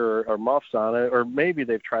ear or muffs on it, or maybe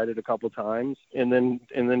they've tried it a couple times, and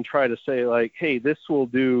then try to say, like, hey, this will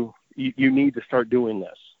do. You need to start doing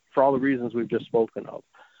this for all the reasons we've just spoken of.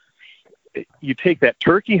 You take that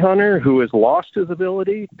turkey hunter who has lost his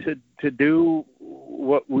ability to do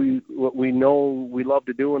what we know we love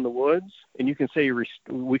to do in the woods, and you can say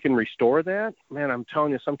we can restore that. Man, I'm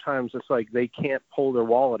telling you, sometimes it's like they can't pull their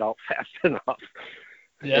wallet out fast enough.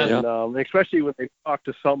 Yeah. And especially when they talk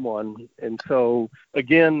to someone. And so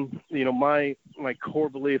again, my core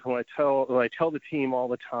belief, when I tell the team all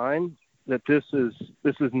the time, that this is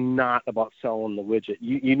not about selling the widget.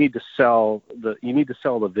 You need to sell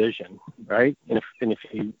the vision, right? And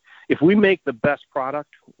if we make the best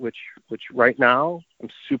product, which right now I'm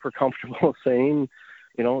super comfortable saying,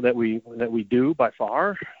 that we do by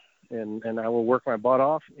far, and I will work my butt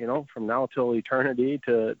off, from now till eternity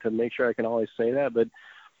to make sure I can always say that. But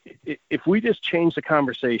if we just change the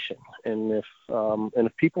conversation, and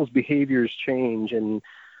if people's behaviors change, and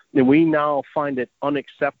we now find it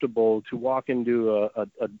unacceptable to walk into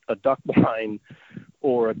a duck blind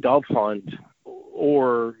or a dove hunt,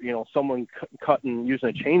 or someone cutting using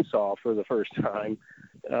a chainsaw for the first time,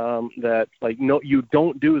 that, like, no, you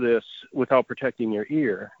don't do this without protecting your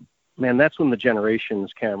ear. Man, that's when the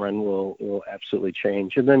generations, Cameron, will absolutely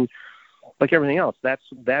change. And then, like everything else, that's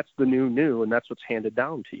the new, and that's what's handed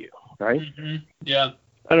down to you, right? Mm-hmm. Yeah.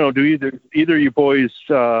 I don't know. Do either you boys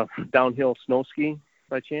downhill snow ski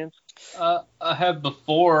by chance? I have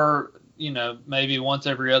before, maybe once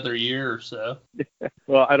every other year or so.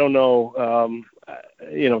 Well, I don't know.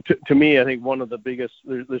 To me, I think one of the biggest,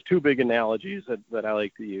 there's two big analogies that I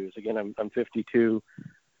like to use. Again, I'm 52,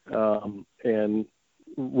 and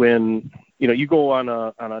when you go on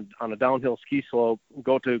a downhill ski slope,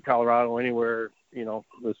 go to Colorado, anywhere,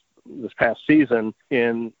 this past season,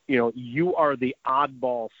 and you are the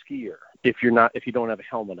oddball skier if you don't have a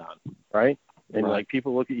helmet on, right? And like,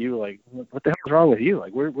 people look at you like, what the hell is wrong with you?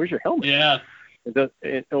 Like, where's your helmet? Yeah.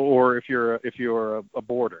 Or if you're a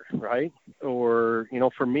boarder, right? Or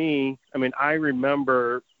for me, I mean, I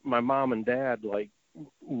remember my mom and dad, like,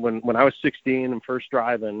 when I was 16 and first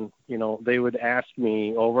driving, they would ask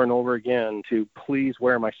me over and over again to please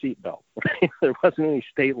wear my seatbelt. There wasn't any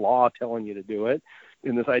state law telling you to do it.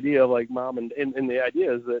 And this idea of, like, mom and the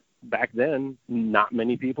idea is that back then, not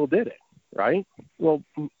many people did it, right? Well,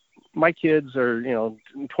 my kids are,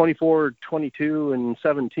 24, 22, and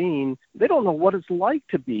 17. They don't know what it's like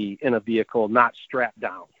to be in a vehicle not strapped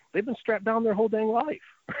down. They've been strapped down their whole dang life,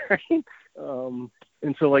 right?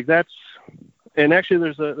 And so, like, and actually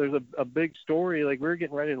there's a big story. Like, we were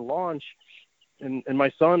getting ready to launch, and my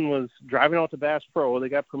son was driving out to Bass Pro. They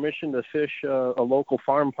got permission to fish a local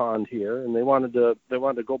farm pond here, and they wanted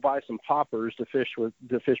to go buy some poppers to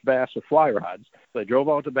fish bass with fly rods. So they drove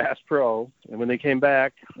out to Bass Pro, and when they came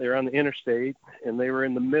back, they were on the interstate, and they were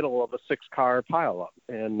in the middle of a 6-car pileup,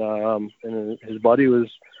 and his buddy was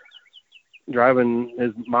driving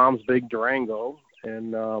his mom's big Durango.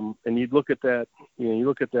 And you'd look at that, you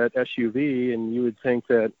look at that SUV, and you would think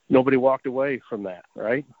that nobody walked away from that,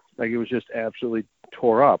 right? Like, it was just absolutely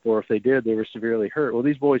tore up, or if they did, they were severely hurt. Well,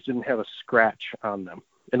 these boys didn't have a scratch on them,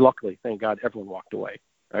 and luckily, thank God, everyone walked away,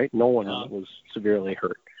 right? No one was severely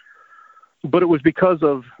hurt. But it was because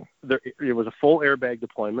of it was a full airbag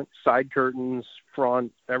deployment, side curtains,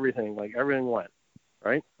 front, everything, like, everything went.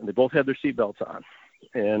 right? And they both had their seatbelts on.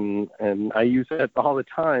 And I use that all the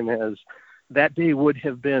time as that day would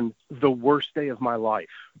have been the worst day of my life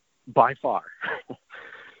by far.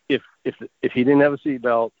 if he didn't have a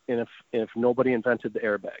seatbelt and if nobody invented the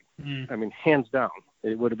airbag. I mean, hands down,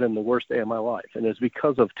 it would have been the worst day of my life. And it's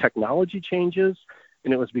because of technology changes,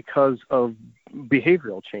 and it was because of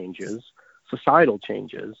behavioral changes, societal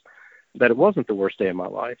changes, that it wasn't the worst day of my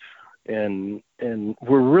life. And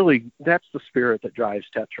we're really, that's the spirit that drives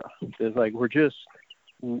Tetra. It's like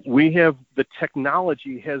we have, the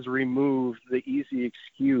technology has removed the easy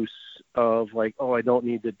excuse of like, oh, I don't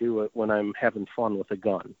need to do it when I'm having fun with a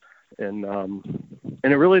gun. And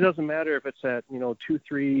it really doesn't matter if it's at, 2,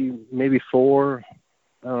 3, maybe 4.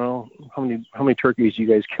 I don't know how many turkeys you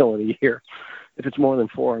guys kill in a year. If it's more than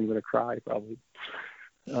 4, I'm going to cry probably.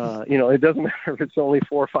 It doesn't matter if it's only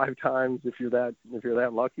 4 or 5 times. If you're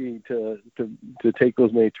that lucky to take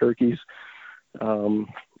those many turkeys,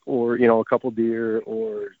 or a couple deer,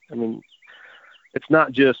 or it's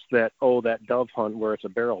not just that dove hunt where it's a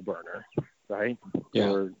barrel burner, right?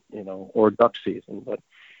 Yeah. Or duck season,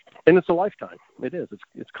 and it's a lifetime. It is.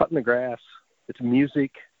 It's cutting the grass. It's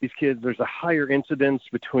music. These kids, there's a higher incidence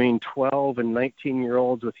between 12 and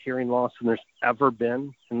 19-year-olds with hearing loss than there's ever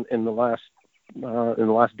been in the last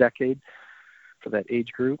decade for that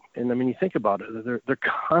age group. And you think about it, they're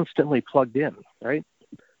constantly plugged in, right?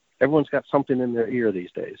 Everyone's got something in their ear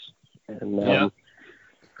these days. And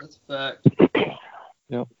that's a fact.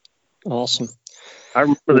 Yep. Awesome. I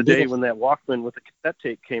remember the day when that Walkman with the cassette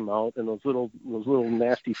tape came out and those little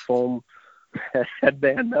nasty foam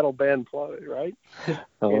metal band plug, right?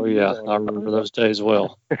 Oh yeah, I remember those days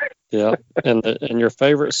well. Yeah, and your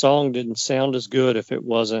favorite song didn't sound as good if it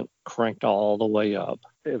wasn't cranked all the way up.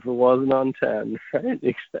 If it wasn't on 10, right?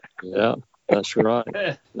 Exactly. Yeah, that's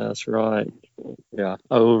right. That's right. Yeah,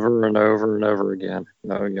 over and over and over again.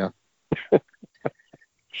 Oh yeah.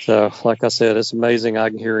 So, like I said, it's amazing I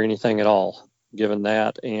can hear anything at all, given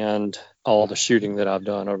that and all the shooting that I've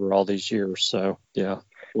done over all these years. So yeah.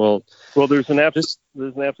 Well, there's an absolute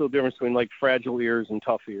difference between like fragile ears and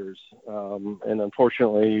tough ears, and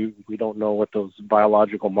unfortunately, we don't know what those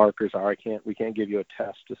biological markers are. We can't give you a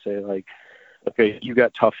test to say like, okay, you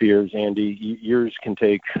got tough ears, Andy. Yours can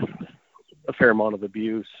take a fair amount of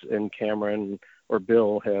abuse, and Cameron or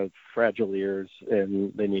Bill have fragile ears,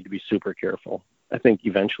 and they need to be super careful. I think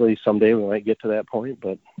eventually, someday, we might get to that point,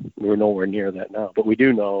 but we're nowhere near that now. But we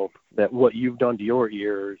do know that what you've done to your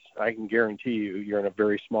ears, I can guarantee you're in a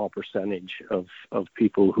very small percentage of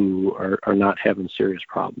people who are not having serious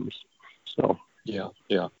problems. So yeah.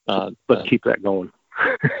 Let's keep that going.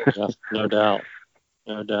 Yeah, no doubt.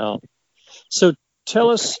 So tell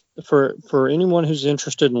us, for anyone who's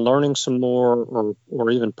interested in learning some more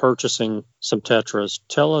or even purchasing some Tetras,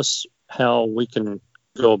 tell us how we can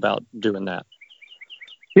go about doing that.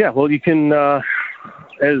 Yeah, well, you can,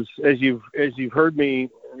 as you've heard me,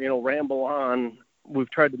 ramble on. We've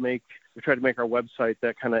tried to make our website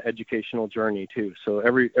that kind of educational journey too. So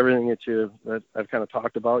everything that I've kind of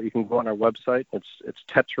talked about, you can go on our website. It's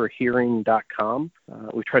tetrahearing.com.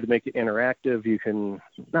 We tried to make it interactive.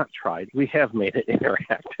 We have made it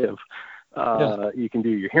interactive. You can do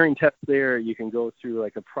your hearing test there. You can go through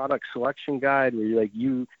like a product selection guide where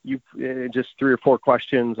you just 3 or 4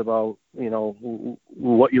 questions about,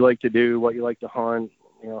 what you like to do, what you like to hunt,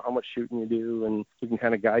 how much shooting you do, and we can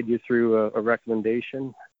kind of guide you through a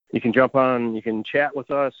recommendation. You can jump on, you can chat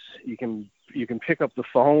with us. You can pick up the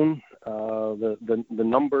phone, the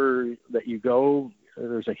number that you go,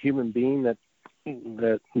 there's a human being that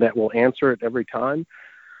will answer it every time.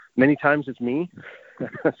 Many times it's me.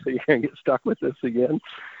 So you're going to get stuck with this again.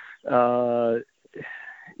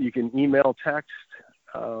 You can email, text.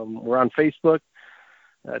 We're on Facebook,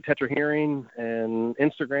 Tetra Hearing, and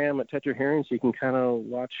Instagram at Tetra Hearing, so you can kind of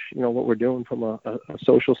watch, what we're doing from a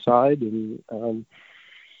social side, and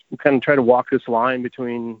we kind of try to walk this line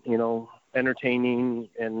between, entertaining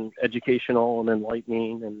and educational and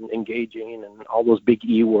enlightening and engaging and all those big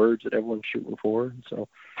E words that everyone's shooting for. So,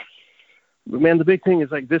 but man, the big thing is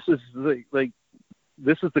like this is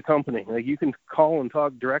the company. Like you can call and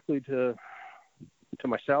talk directly to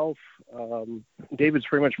myself. David's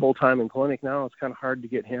pretty much full time in clinic now. It's kind of hard to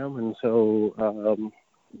get him, and so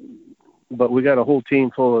but we got a whole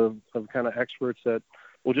team full of kind of experts that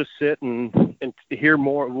will just sit and hear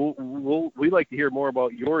more. We like to hear more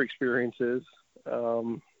about your experiences.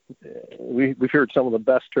 We've heard some of the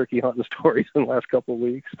best turkey hunting stories in the last couple of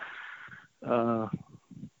weeks.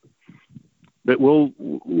 But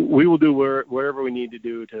we will do wherever we need to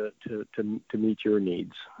do to meet your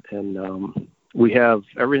needs, and We have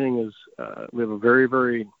everything is. We have a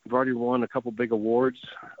we've already won a couple big awards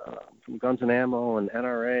from Guns and Ammo and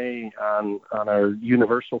NRA on our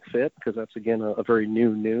universal fit, because that's again a very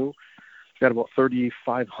new. We've got about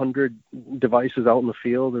 3,500 devices out in the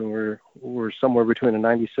field, and we're somewhere between a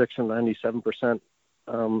 96 and 97%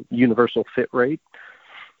 universal fit rate.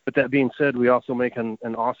 But that being said, we also make an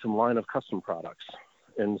awesome line of custom products.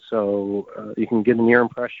 And so you can get an ear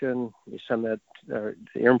impression. You send that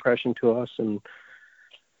ear impression to us, and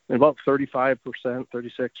about 35%,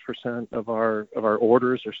 36% of our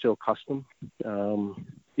orders are still custom.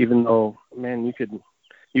 Even though, man, you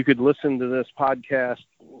could listen to this podcast,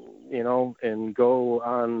 and go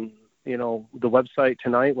on, the website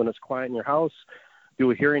tonight when it's quiet in your house,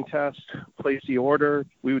 do a hearing test, place the order.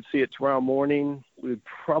 We would see it tomorrow morning. We'd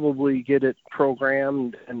probably get it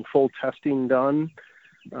programmed and full testing done.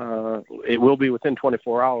 It will be within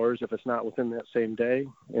 24 hours if it's not within that same day,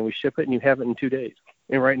 and we ship it and you have it in 2 days.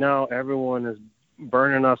 And right now everyone is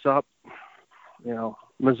burning us up.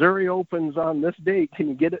 Missouri opens on this date. Can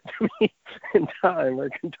you get it to me in time? Or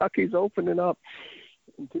Kentucky's opening up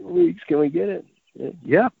in 2 weeks. Can we get it?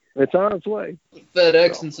 Yeah, it's on its way.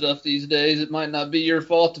 FedEx and stuff these days, it might not be your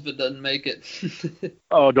fault if it doesn't make it.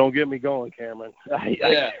 Oh, don't get me going, Cameron.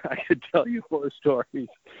 I could tell you more stories.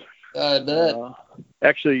 I bet.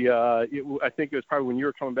 Actually, I think it was probably when you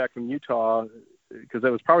were coming back from Utah, because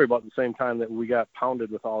that was probably about the same time that we got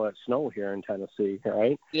pounded with all that snow here in Tennessee,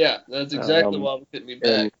 right? Yeah, that's exactly why we couldn't be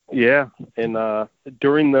back.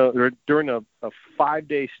 During a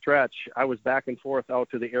 5-day stretch, I was back and forth out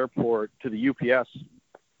to the airport, to the UPS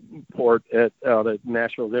port at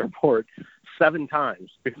Nashville's airport 7 times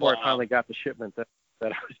before I finally got the shipment that I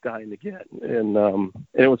was dying to get. And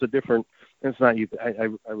it was a different. It's not you. I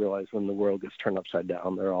realize when the world gets turned upside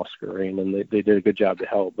down, they're all scurrying, and they did a good job to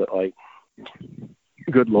help. But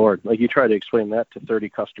good Lord, you try to explain that to 30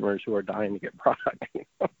 customers who are dying to get product.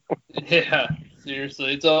 Yeah,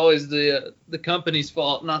 seriously, it's always the company's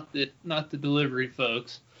fault, not the delivery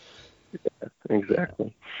folks. Yeah,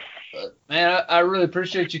 exactly. But man, I really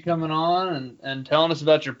appreciate you coming on and telling us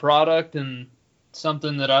about your product, and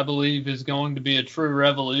something that I believe is going to be a true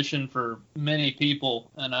revolution for many people.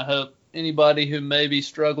 And I hope anybody who may be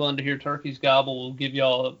struggling to hear turkeys gobble will give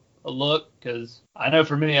y'all a look, because I know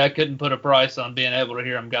for me, I couldn't put a price on being able to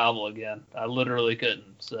hear them gobble again. I literally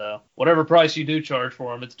couldn't. So whatever price you do charge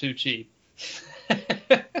for them, it's too cheap.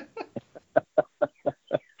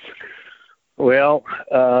 Well,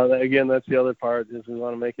 again, that's the other part, is we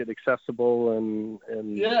want to make it accessible and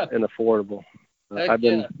affordable. I've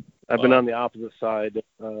been on the opposite side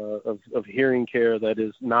of hearing care that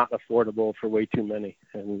is not affordable for way too many,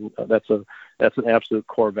 and that's an absolute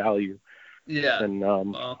core value. Yeah. And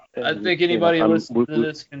I think anybody listening to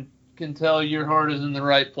this can tell your heart is in the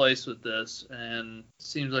right place with this, and it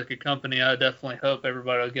seems like a company I definitely hope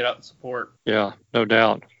everybody will get out and support. Yeah, no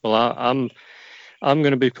doubt. Well, I'm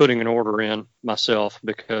going to be putting an order in myself,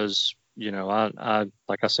 because I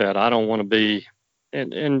like I said, I don't want to be.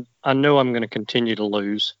 And I know I'm going to continue to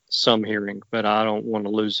lose some hearing, but I don't want to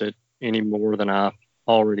lose it any more than I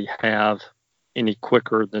already have, any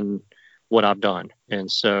quicker than what I've done. And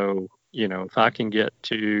so, if I can get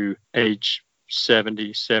to age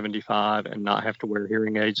 70, 75 and not have to wear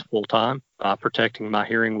hearing aids full time, protecting my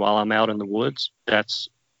hearing while I'm out in the woods,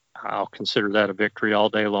 I'll consider that a victory all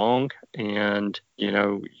day long. And,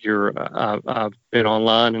 I've been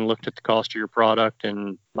online and looked at the cost of your product,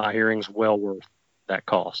 and my hearing's well worth that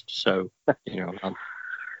cost. So,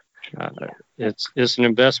 it's an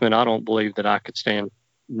investment I don't believe that I could stand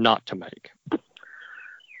not to make.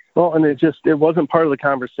 Well, and it wasn't part of the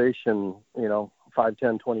conversation, 5,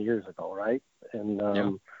 10, 20 years ago, right? And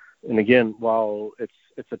and again, while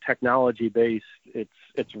it's a technology based,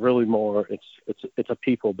 it's really more it's a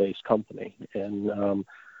people based company. And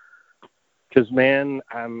because man,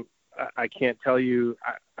 I can't tell you.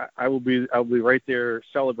 I will be right there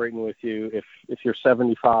celebrating with you if you're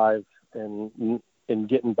 75 and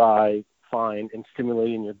getting by fine and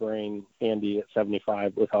stimulating your brain, Andy, at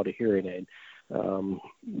 75 without a hearing aid,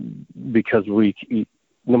 because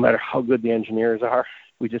no matter how good the engineers are,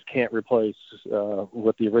 we just can't replace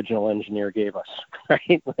what the original engineer gave us,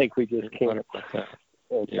 right? We just can't.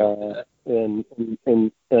 And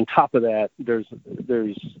on top of that, there's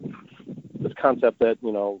this concept that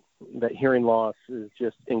that hearing loss is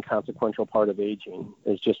just inconsequential part of aging.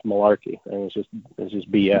 It's just malarkey, and it's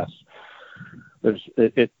just BS.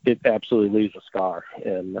 It absolutely leaves a scar,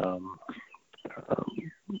 and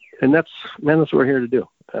that's what we're here to do,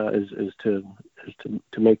 is to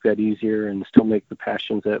make that easier and still make the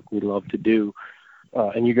passions that we love to do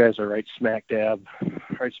And you guys are right smack dab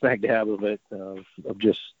of it, of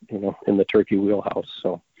just, in the turkey wheelhouse.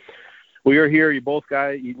 So we are here. You both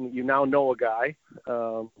guys, you now know a guy.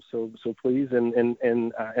 So please,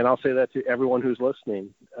 and I'll say that to everyone who's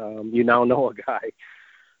listening. You now know a guy.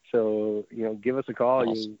 So, give us a call.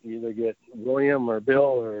 Awesome. You either get William or Bill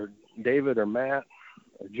or David or Matt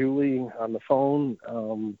or Julie on the phone.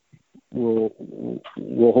 We'll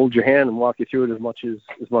hold your hand and walk you through it as much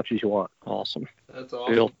as you want. Awesome. That's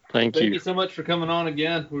awesome. Bill, thank you. Thank you so much for coming on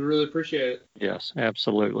again. We really appreciate it. Yes,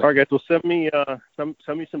 absolutely. All right, guys. Well, send me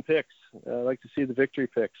some pics. I'd like to see the victory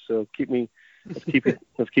pics. So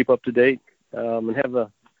let's keep up to date, and have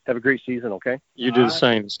a great season. Okay. You do the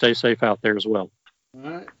same. Stay safe out there as well.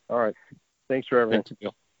 All right. Thanks for everything. Thank you,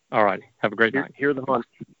 Bill. All right. Have a great night. Hear the hunt.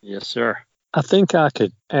 Yes, sir. I think I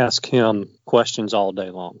could ask him questions all day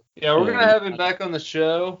long. Yeah, we're going to have him back on the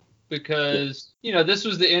show because, this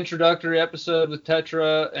was the introductory episode with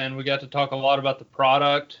Tetra, and we got to talk a lot about the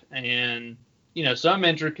product and, some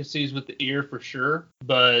intricacies with the ear for sure.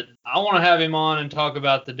 But I want to have him on and talk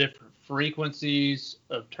about the different frequencies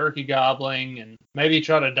of turkey gobbling and maybe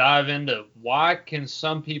try to dive into why can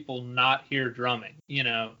some people not hear drumming.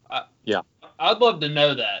 I'd love to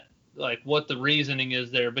know that. Like what the reasoning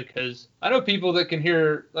is there, because I know people that can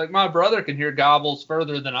hear, like my brother can hear gobbles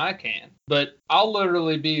further than I can, but I'll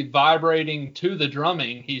literally be vibrating to the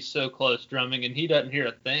drumming. He's so close drumming and he doesn't hear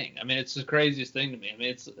a thing. I mean, it's the craziest thing to me. I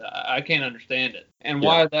mean, I can't understand it. And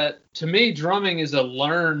why that, to me, drumming is a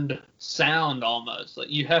learned sound almost. Like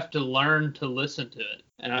you have to learn to listen to it.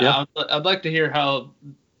 And I'd like to hear how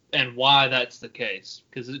and why that's the case,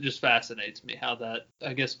 because it just fascinates me how that,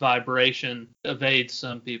 I guess, vibration evades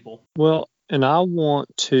some people. Well, and I want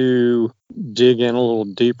to dig in a little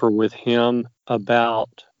deeper with him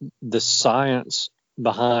about the science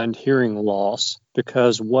behind hearing loss,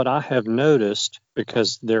 because what I have noticed,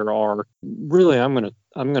 because there are really, I'm going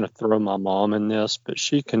to throw my mom in this, but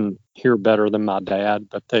she can hear better than my dad,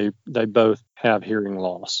 but they both have hearing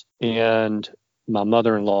loss. And my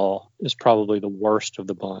mother-in-law is probably the worst of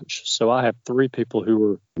the bunch. So I have 3 people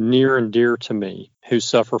who are near and dear to me who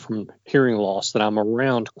suffer from hearing loss that I'm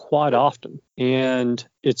around quite often. And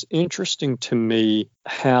it's interesting to me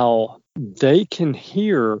how they can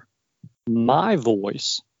hear my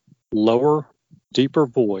voice, lower, deeper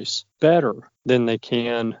voice, better than they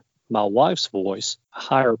can my wife's voice,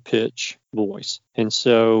 higher pitch voice. And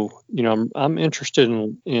so, I'm interested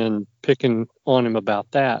in picking on him about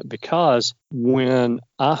that, because when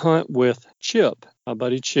I hunt with Chip, my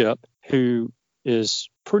buddy Chip, who is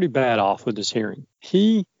pretty bad off with his hearing,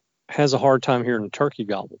 he has a hard time hearing a turkey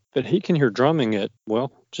gobble, but he can hear drumming at,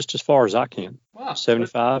 just as far as I can. Wow.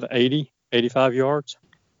 75, 80, 85 yards.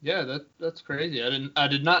 Yeah, that's crazy. I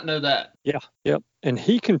did not know that. Yeah, yep. And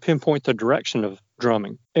he can pinpoint the direction of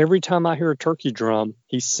drumming. Every time I hear a turkey drum,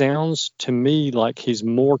 he sounds to me like he's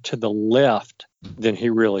more to the left than he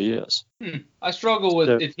really is. I struggle with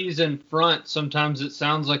if he's in front, sometimes it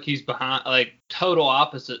sounds like he's behind, like total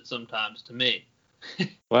opposite sometimes to me.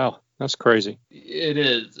 Wow, that's crazy. It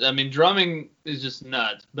is. I mean, drumming is just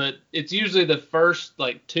nuts, but it's usually the first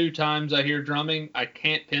 2 times I hear drumming, I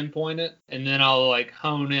can't pinpoint it, and then I'll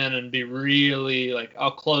hone in and be really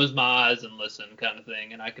I'll close my eyes and listen kind of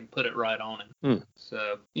thing, and I can put it right on it.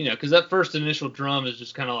 So, because that first initial drum is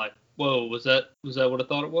just kind of whoa, was that what I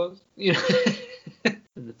thought it was?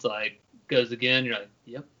 And it's goes again, you're like,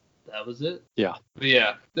 yep. That was it. Yeah. But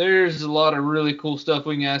yeah, there's a lot of really cool stuff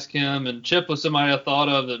we can ask him. And Chip was somebody I thought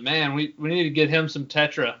of that, man, we need to get him some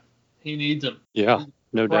Tetra. He needs them. Yeah,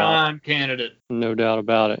 no doubt. Prime candidate. No doubt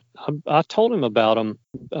about it. I told him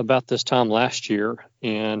about this time last year,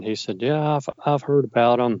 and he said, yeah, I've heard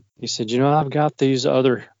about them. He said, I've got these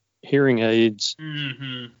other hearing aids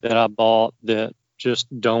that I bought that just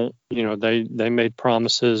don't, they made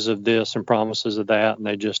promises of this and promises of that, and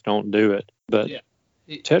they just don't do it. But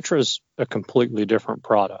Tetra's a completely different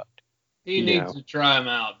product. He needs to try them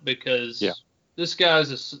out, because this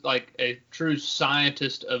guy's a true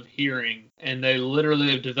scientist of hearing, and they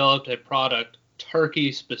literally have developed a product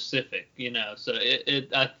turkey specific, so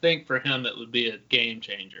I think for him it would be a game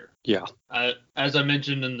changer. Yeah. As I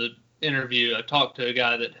mentioned in the interview, I talked to a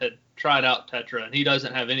guy that had tried out Tetra, and he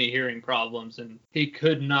doesn't have any hearing problems, and he just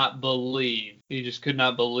could not believe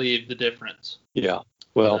the difference. Yeah.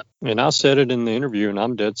 Well, and I said it in the interview, and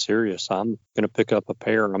I'm dead serious. I'm going to pick up a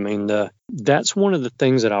pair. I mean, that's one of the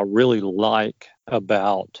things that I really like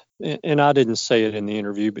about, and I didn't say it in the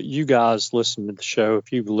interview, but you guys listen to the show.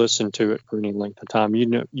 If you've listened to it for any length of time,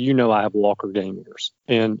 you know I have Walker game ears,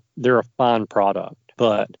 and they're a fine product.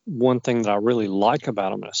 But one thing that I really like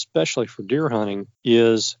about them, especially for deer hunting,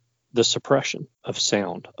 is the suppression of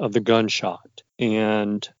sound, of the gunshot.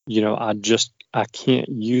 And, I can't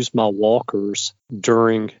use my walkers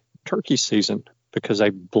during turkey season because they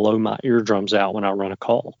blow my eardrums out when I run a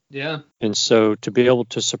call. Yeah. And so to be able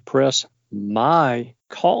to suppress my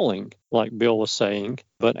calling, like Bill was saying,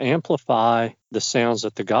 but amplify the sounds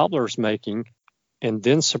that the gobbler's making and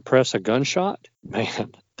then suppress a gunshot,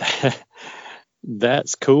 man,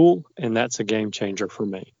 that's cool. And that's a game changer for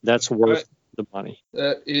me. That's worth the money.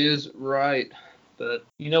 That is right. But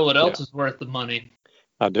you know what else is worth the money?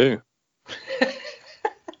 I do.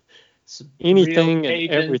 Anything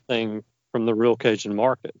and everything from the Real Cajun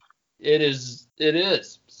Market. It is.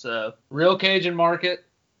 So, Real Cajun Market,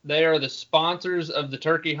 they are the sponsors of the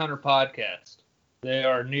Turkey Hunter podcast. They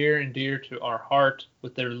are near and dear to our heart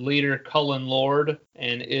with their leader, Cullen Lord.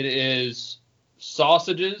 And it is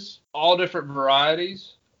sausages, all different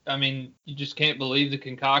varieties. I mean, you just can't believe the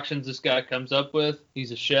concoctions this guy comes up with.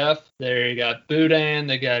 He's a chef. They got boudin,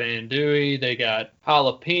 they got andouille, they got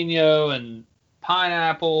jalapeno and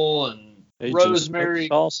pineapple and rosemary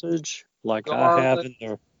sausage, like garlic. I have in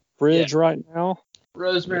the fridge right now.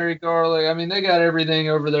 Rosemary, garlic. I mean, they got everything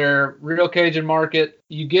over there. Real Cajun Market.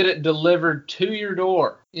 You get it delivered to your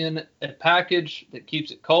door in a package that keeps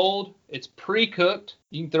it cold. It's pre-cooked.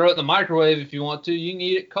 You can throw it in the microwave if you want to. You can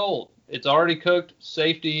eat it cold. It's already cooked,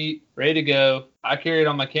 safe to eat, ready to go. I carry it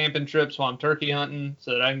on my camping trips while I'm turkey hunting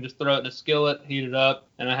so that I can just throw it in a skillet, heat it up,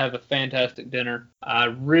 and I have a fantastic dinner. I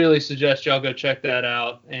really suggest y'all go check that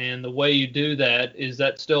out. And the way you do that, is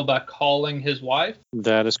that still by calling his wife?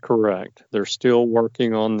 That is correct. They're still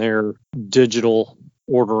working on their digital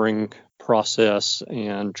ordering process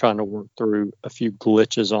and trying to work through a few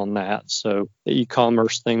glitches on that. So the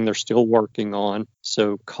e-commerce thing they're still working on.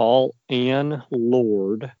 So call Ann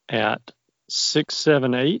Lord at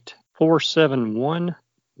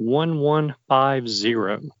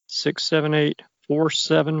 678-471-1150.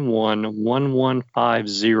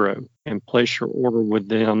 678-471-1150 and place your order with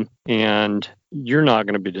them. And you're not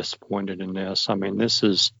going to be disappointed in this. I mean, this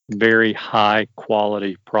is very high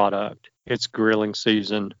quality product. It's grilling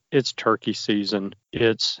season. It's turkey season.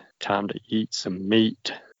 It's time to eat some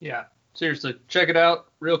meat. Yeah, seriously, check it out.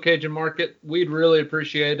 Real Cajun Market. We'd really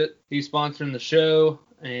appreciate it. He's sponsoring the show,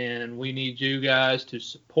 and we need you guys to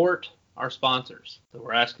support our sponsors. So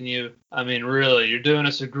we're asking you, I mean, really, you're doing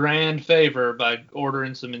us a grand favor by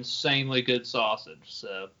ordering some insanely good sausage.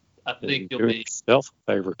 So I think you'll be yourself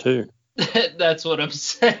a favor too. That's what I'm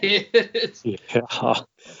saying. Yeah.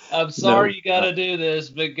 I'm sorry you got to do this,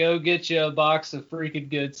 but go get you a box of freaking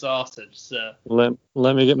good sausage. So let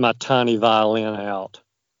me get my tiny violin out.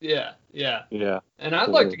 Yeah. And I'd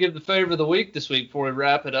Cool. like to give the favor of the week this week before we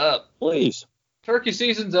wrap it up. Please. Turkey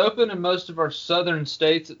season's open in most of our southern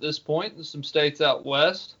states at this point, and some states out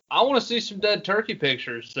west. I want to see some dead turkey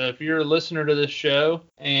pictures. So if you're a listener to this show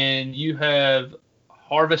and you have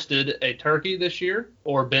harvested a turkey this year,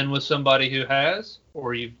 or been with somebody who has,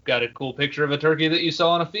 or you've got a cool picture of a turkey that you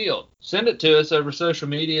saw in a field, send it to us over social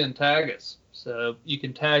media and tag us. So you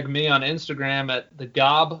can tag me on Instagram at The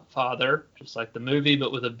Gobfather, just like the movie,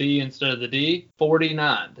 but with a B instead of the D,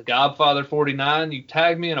 49. The Gobfather 49. You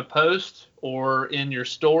tag me in a post or in your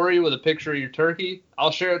story with a picture of your turkey.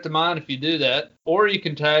 I'll share it to mine if you do that. Or you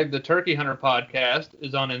can tag the Turkey Hunter Podcast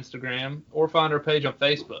is on Instagram, or find our page on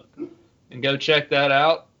Facebook. And go check that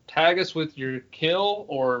out. Tag us with your kill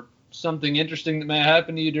or something interesting that may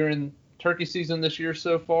happen to you during turkey season this year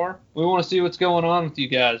so far. We want to see what's going on with you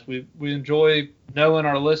guys. We enjoy knowing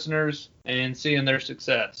our listeners and seeing their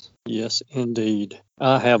success. Yes, indeed.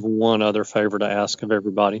 I have one other favor to ask of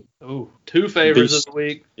everybody. Ooh, 2 favors of the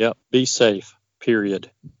week. Yep. Be safe. Period.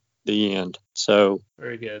 The end. So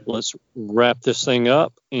very good. Let's wrap this thing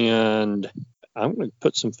up, and I'm going to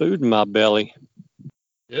put some food in my belly.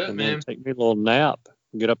 Yeah, and man. Then take me a little nap,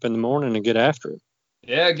 get up in the morning and get after it.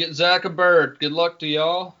 Yeah, get Zach a bird. Good luck to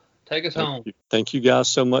y'all. Take us home. Thank you guys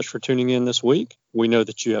so much for tuning in this week. We know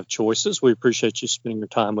that you have choices. We appreciate you spending your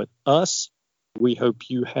time with us. We hope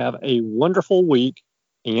you have a wonderful week,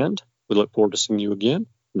 and we look forward to seeing you again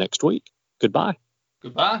next week. Goodbye.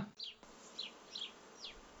 Goodbye.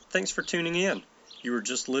 Thanks for tuning in. You were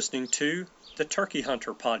just listening to the Turkey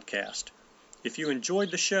Hunter Podcast. If you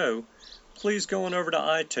enjoyed the show, please go on over to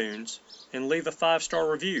iTunes and leave a 5-star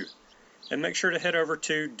review. And make sure to head over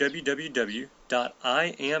to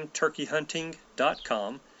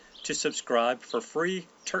www.iamturkeyhunting.com to subscribe for free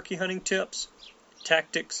turkey hunting tips,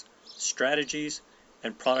 tactics, strategies,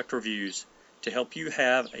 and product reviews to help you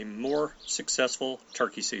have a more successful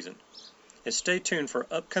turkey season. And stay tuned for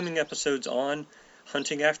upcoming episodes on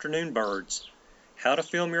hunting afternoon birds, how to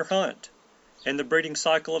film your hunt, and the breeding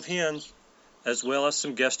cycle of hens, as well as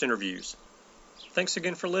some guest interviews. Thanks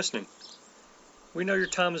again for listening. We know your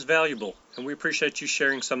time is valuable, and we appreciate you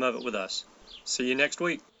sharing some of it with us. See you next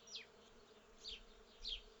week.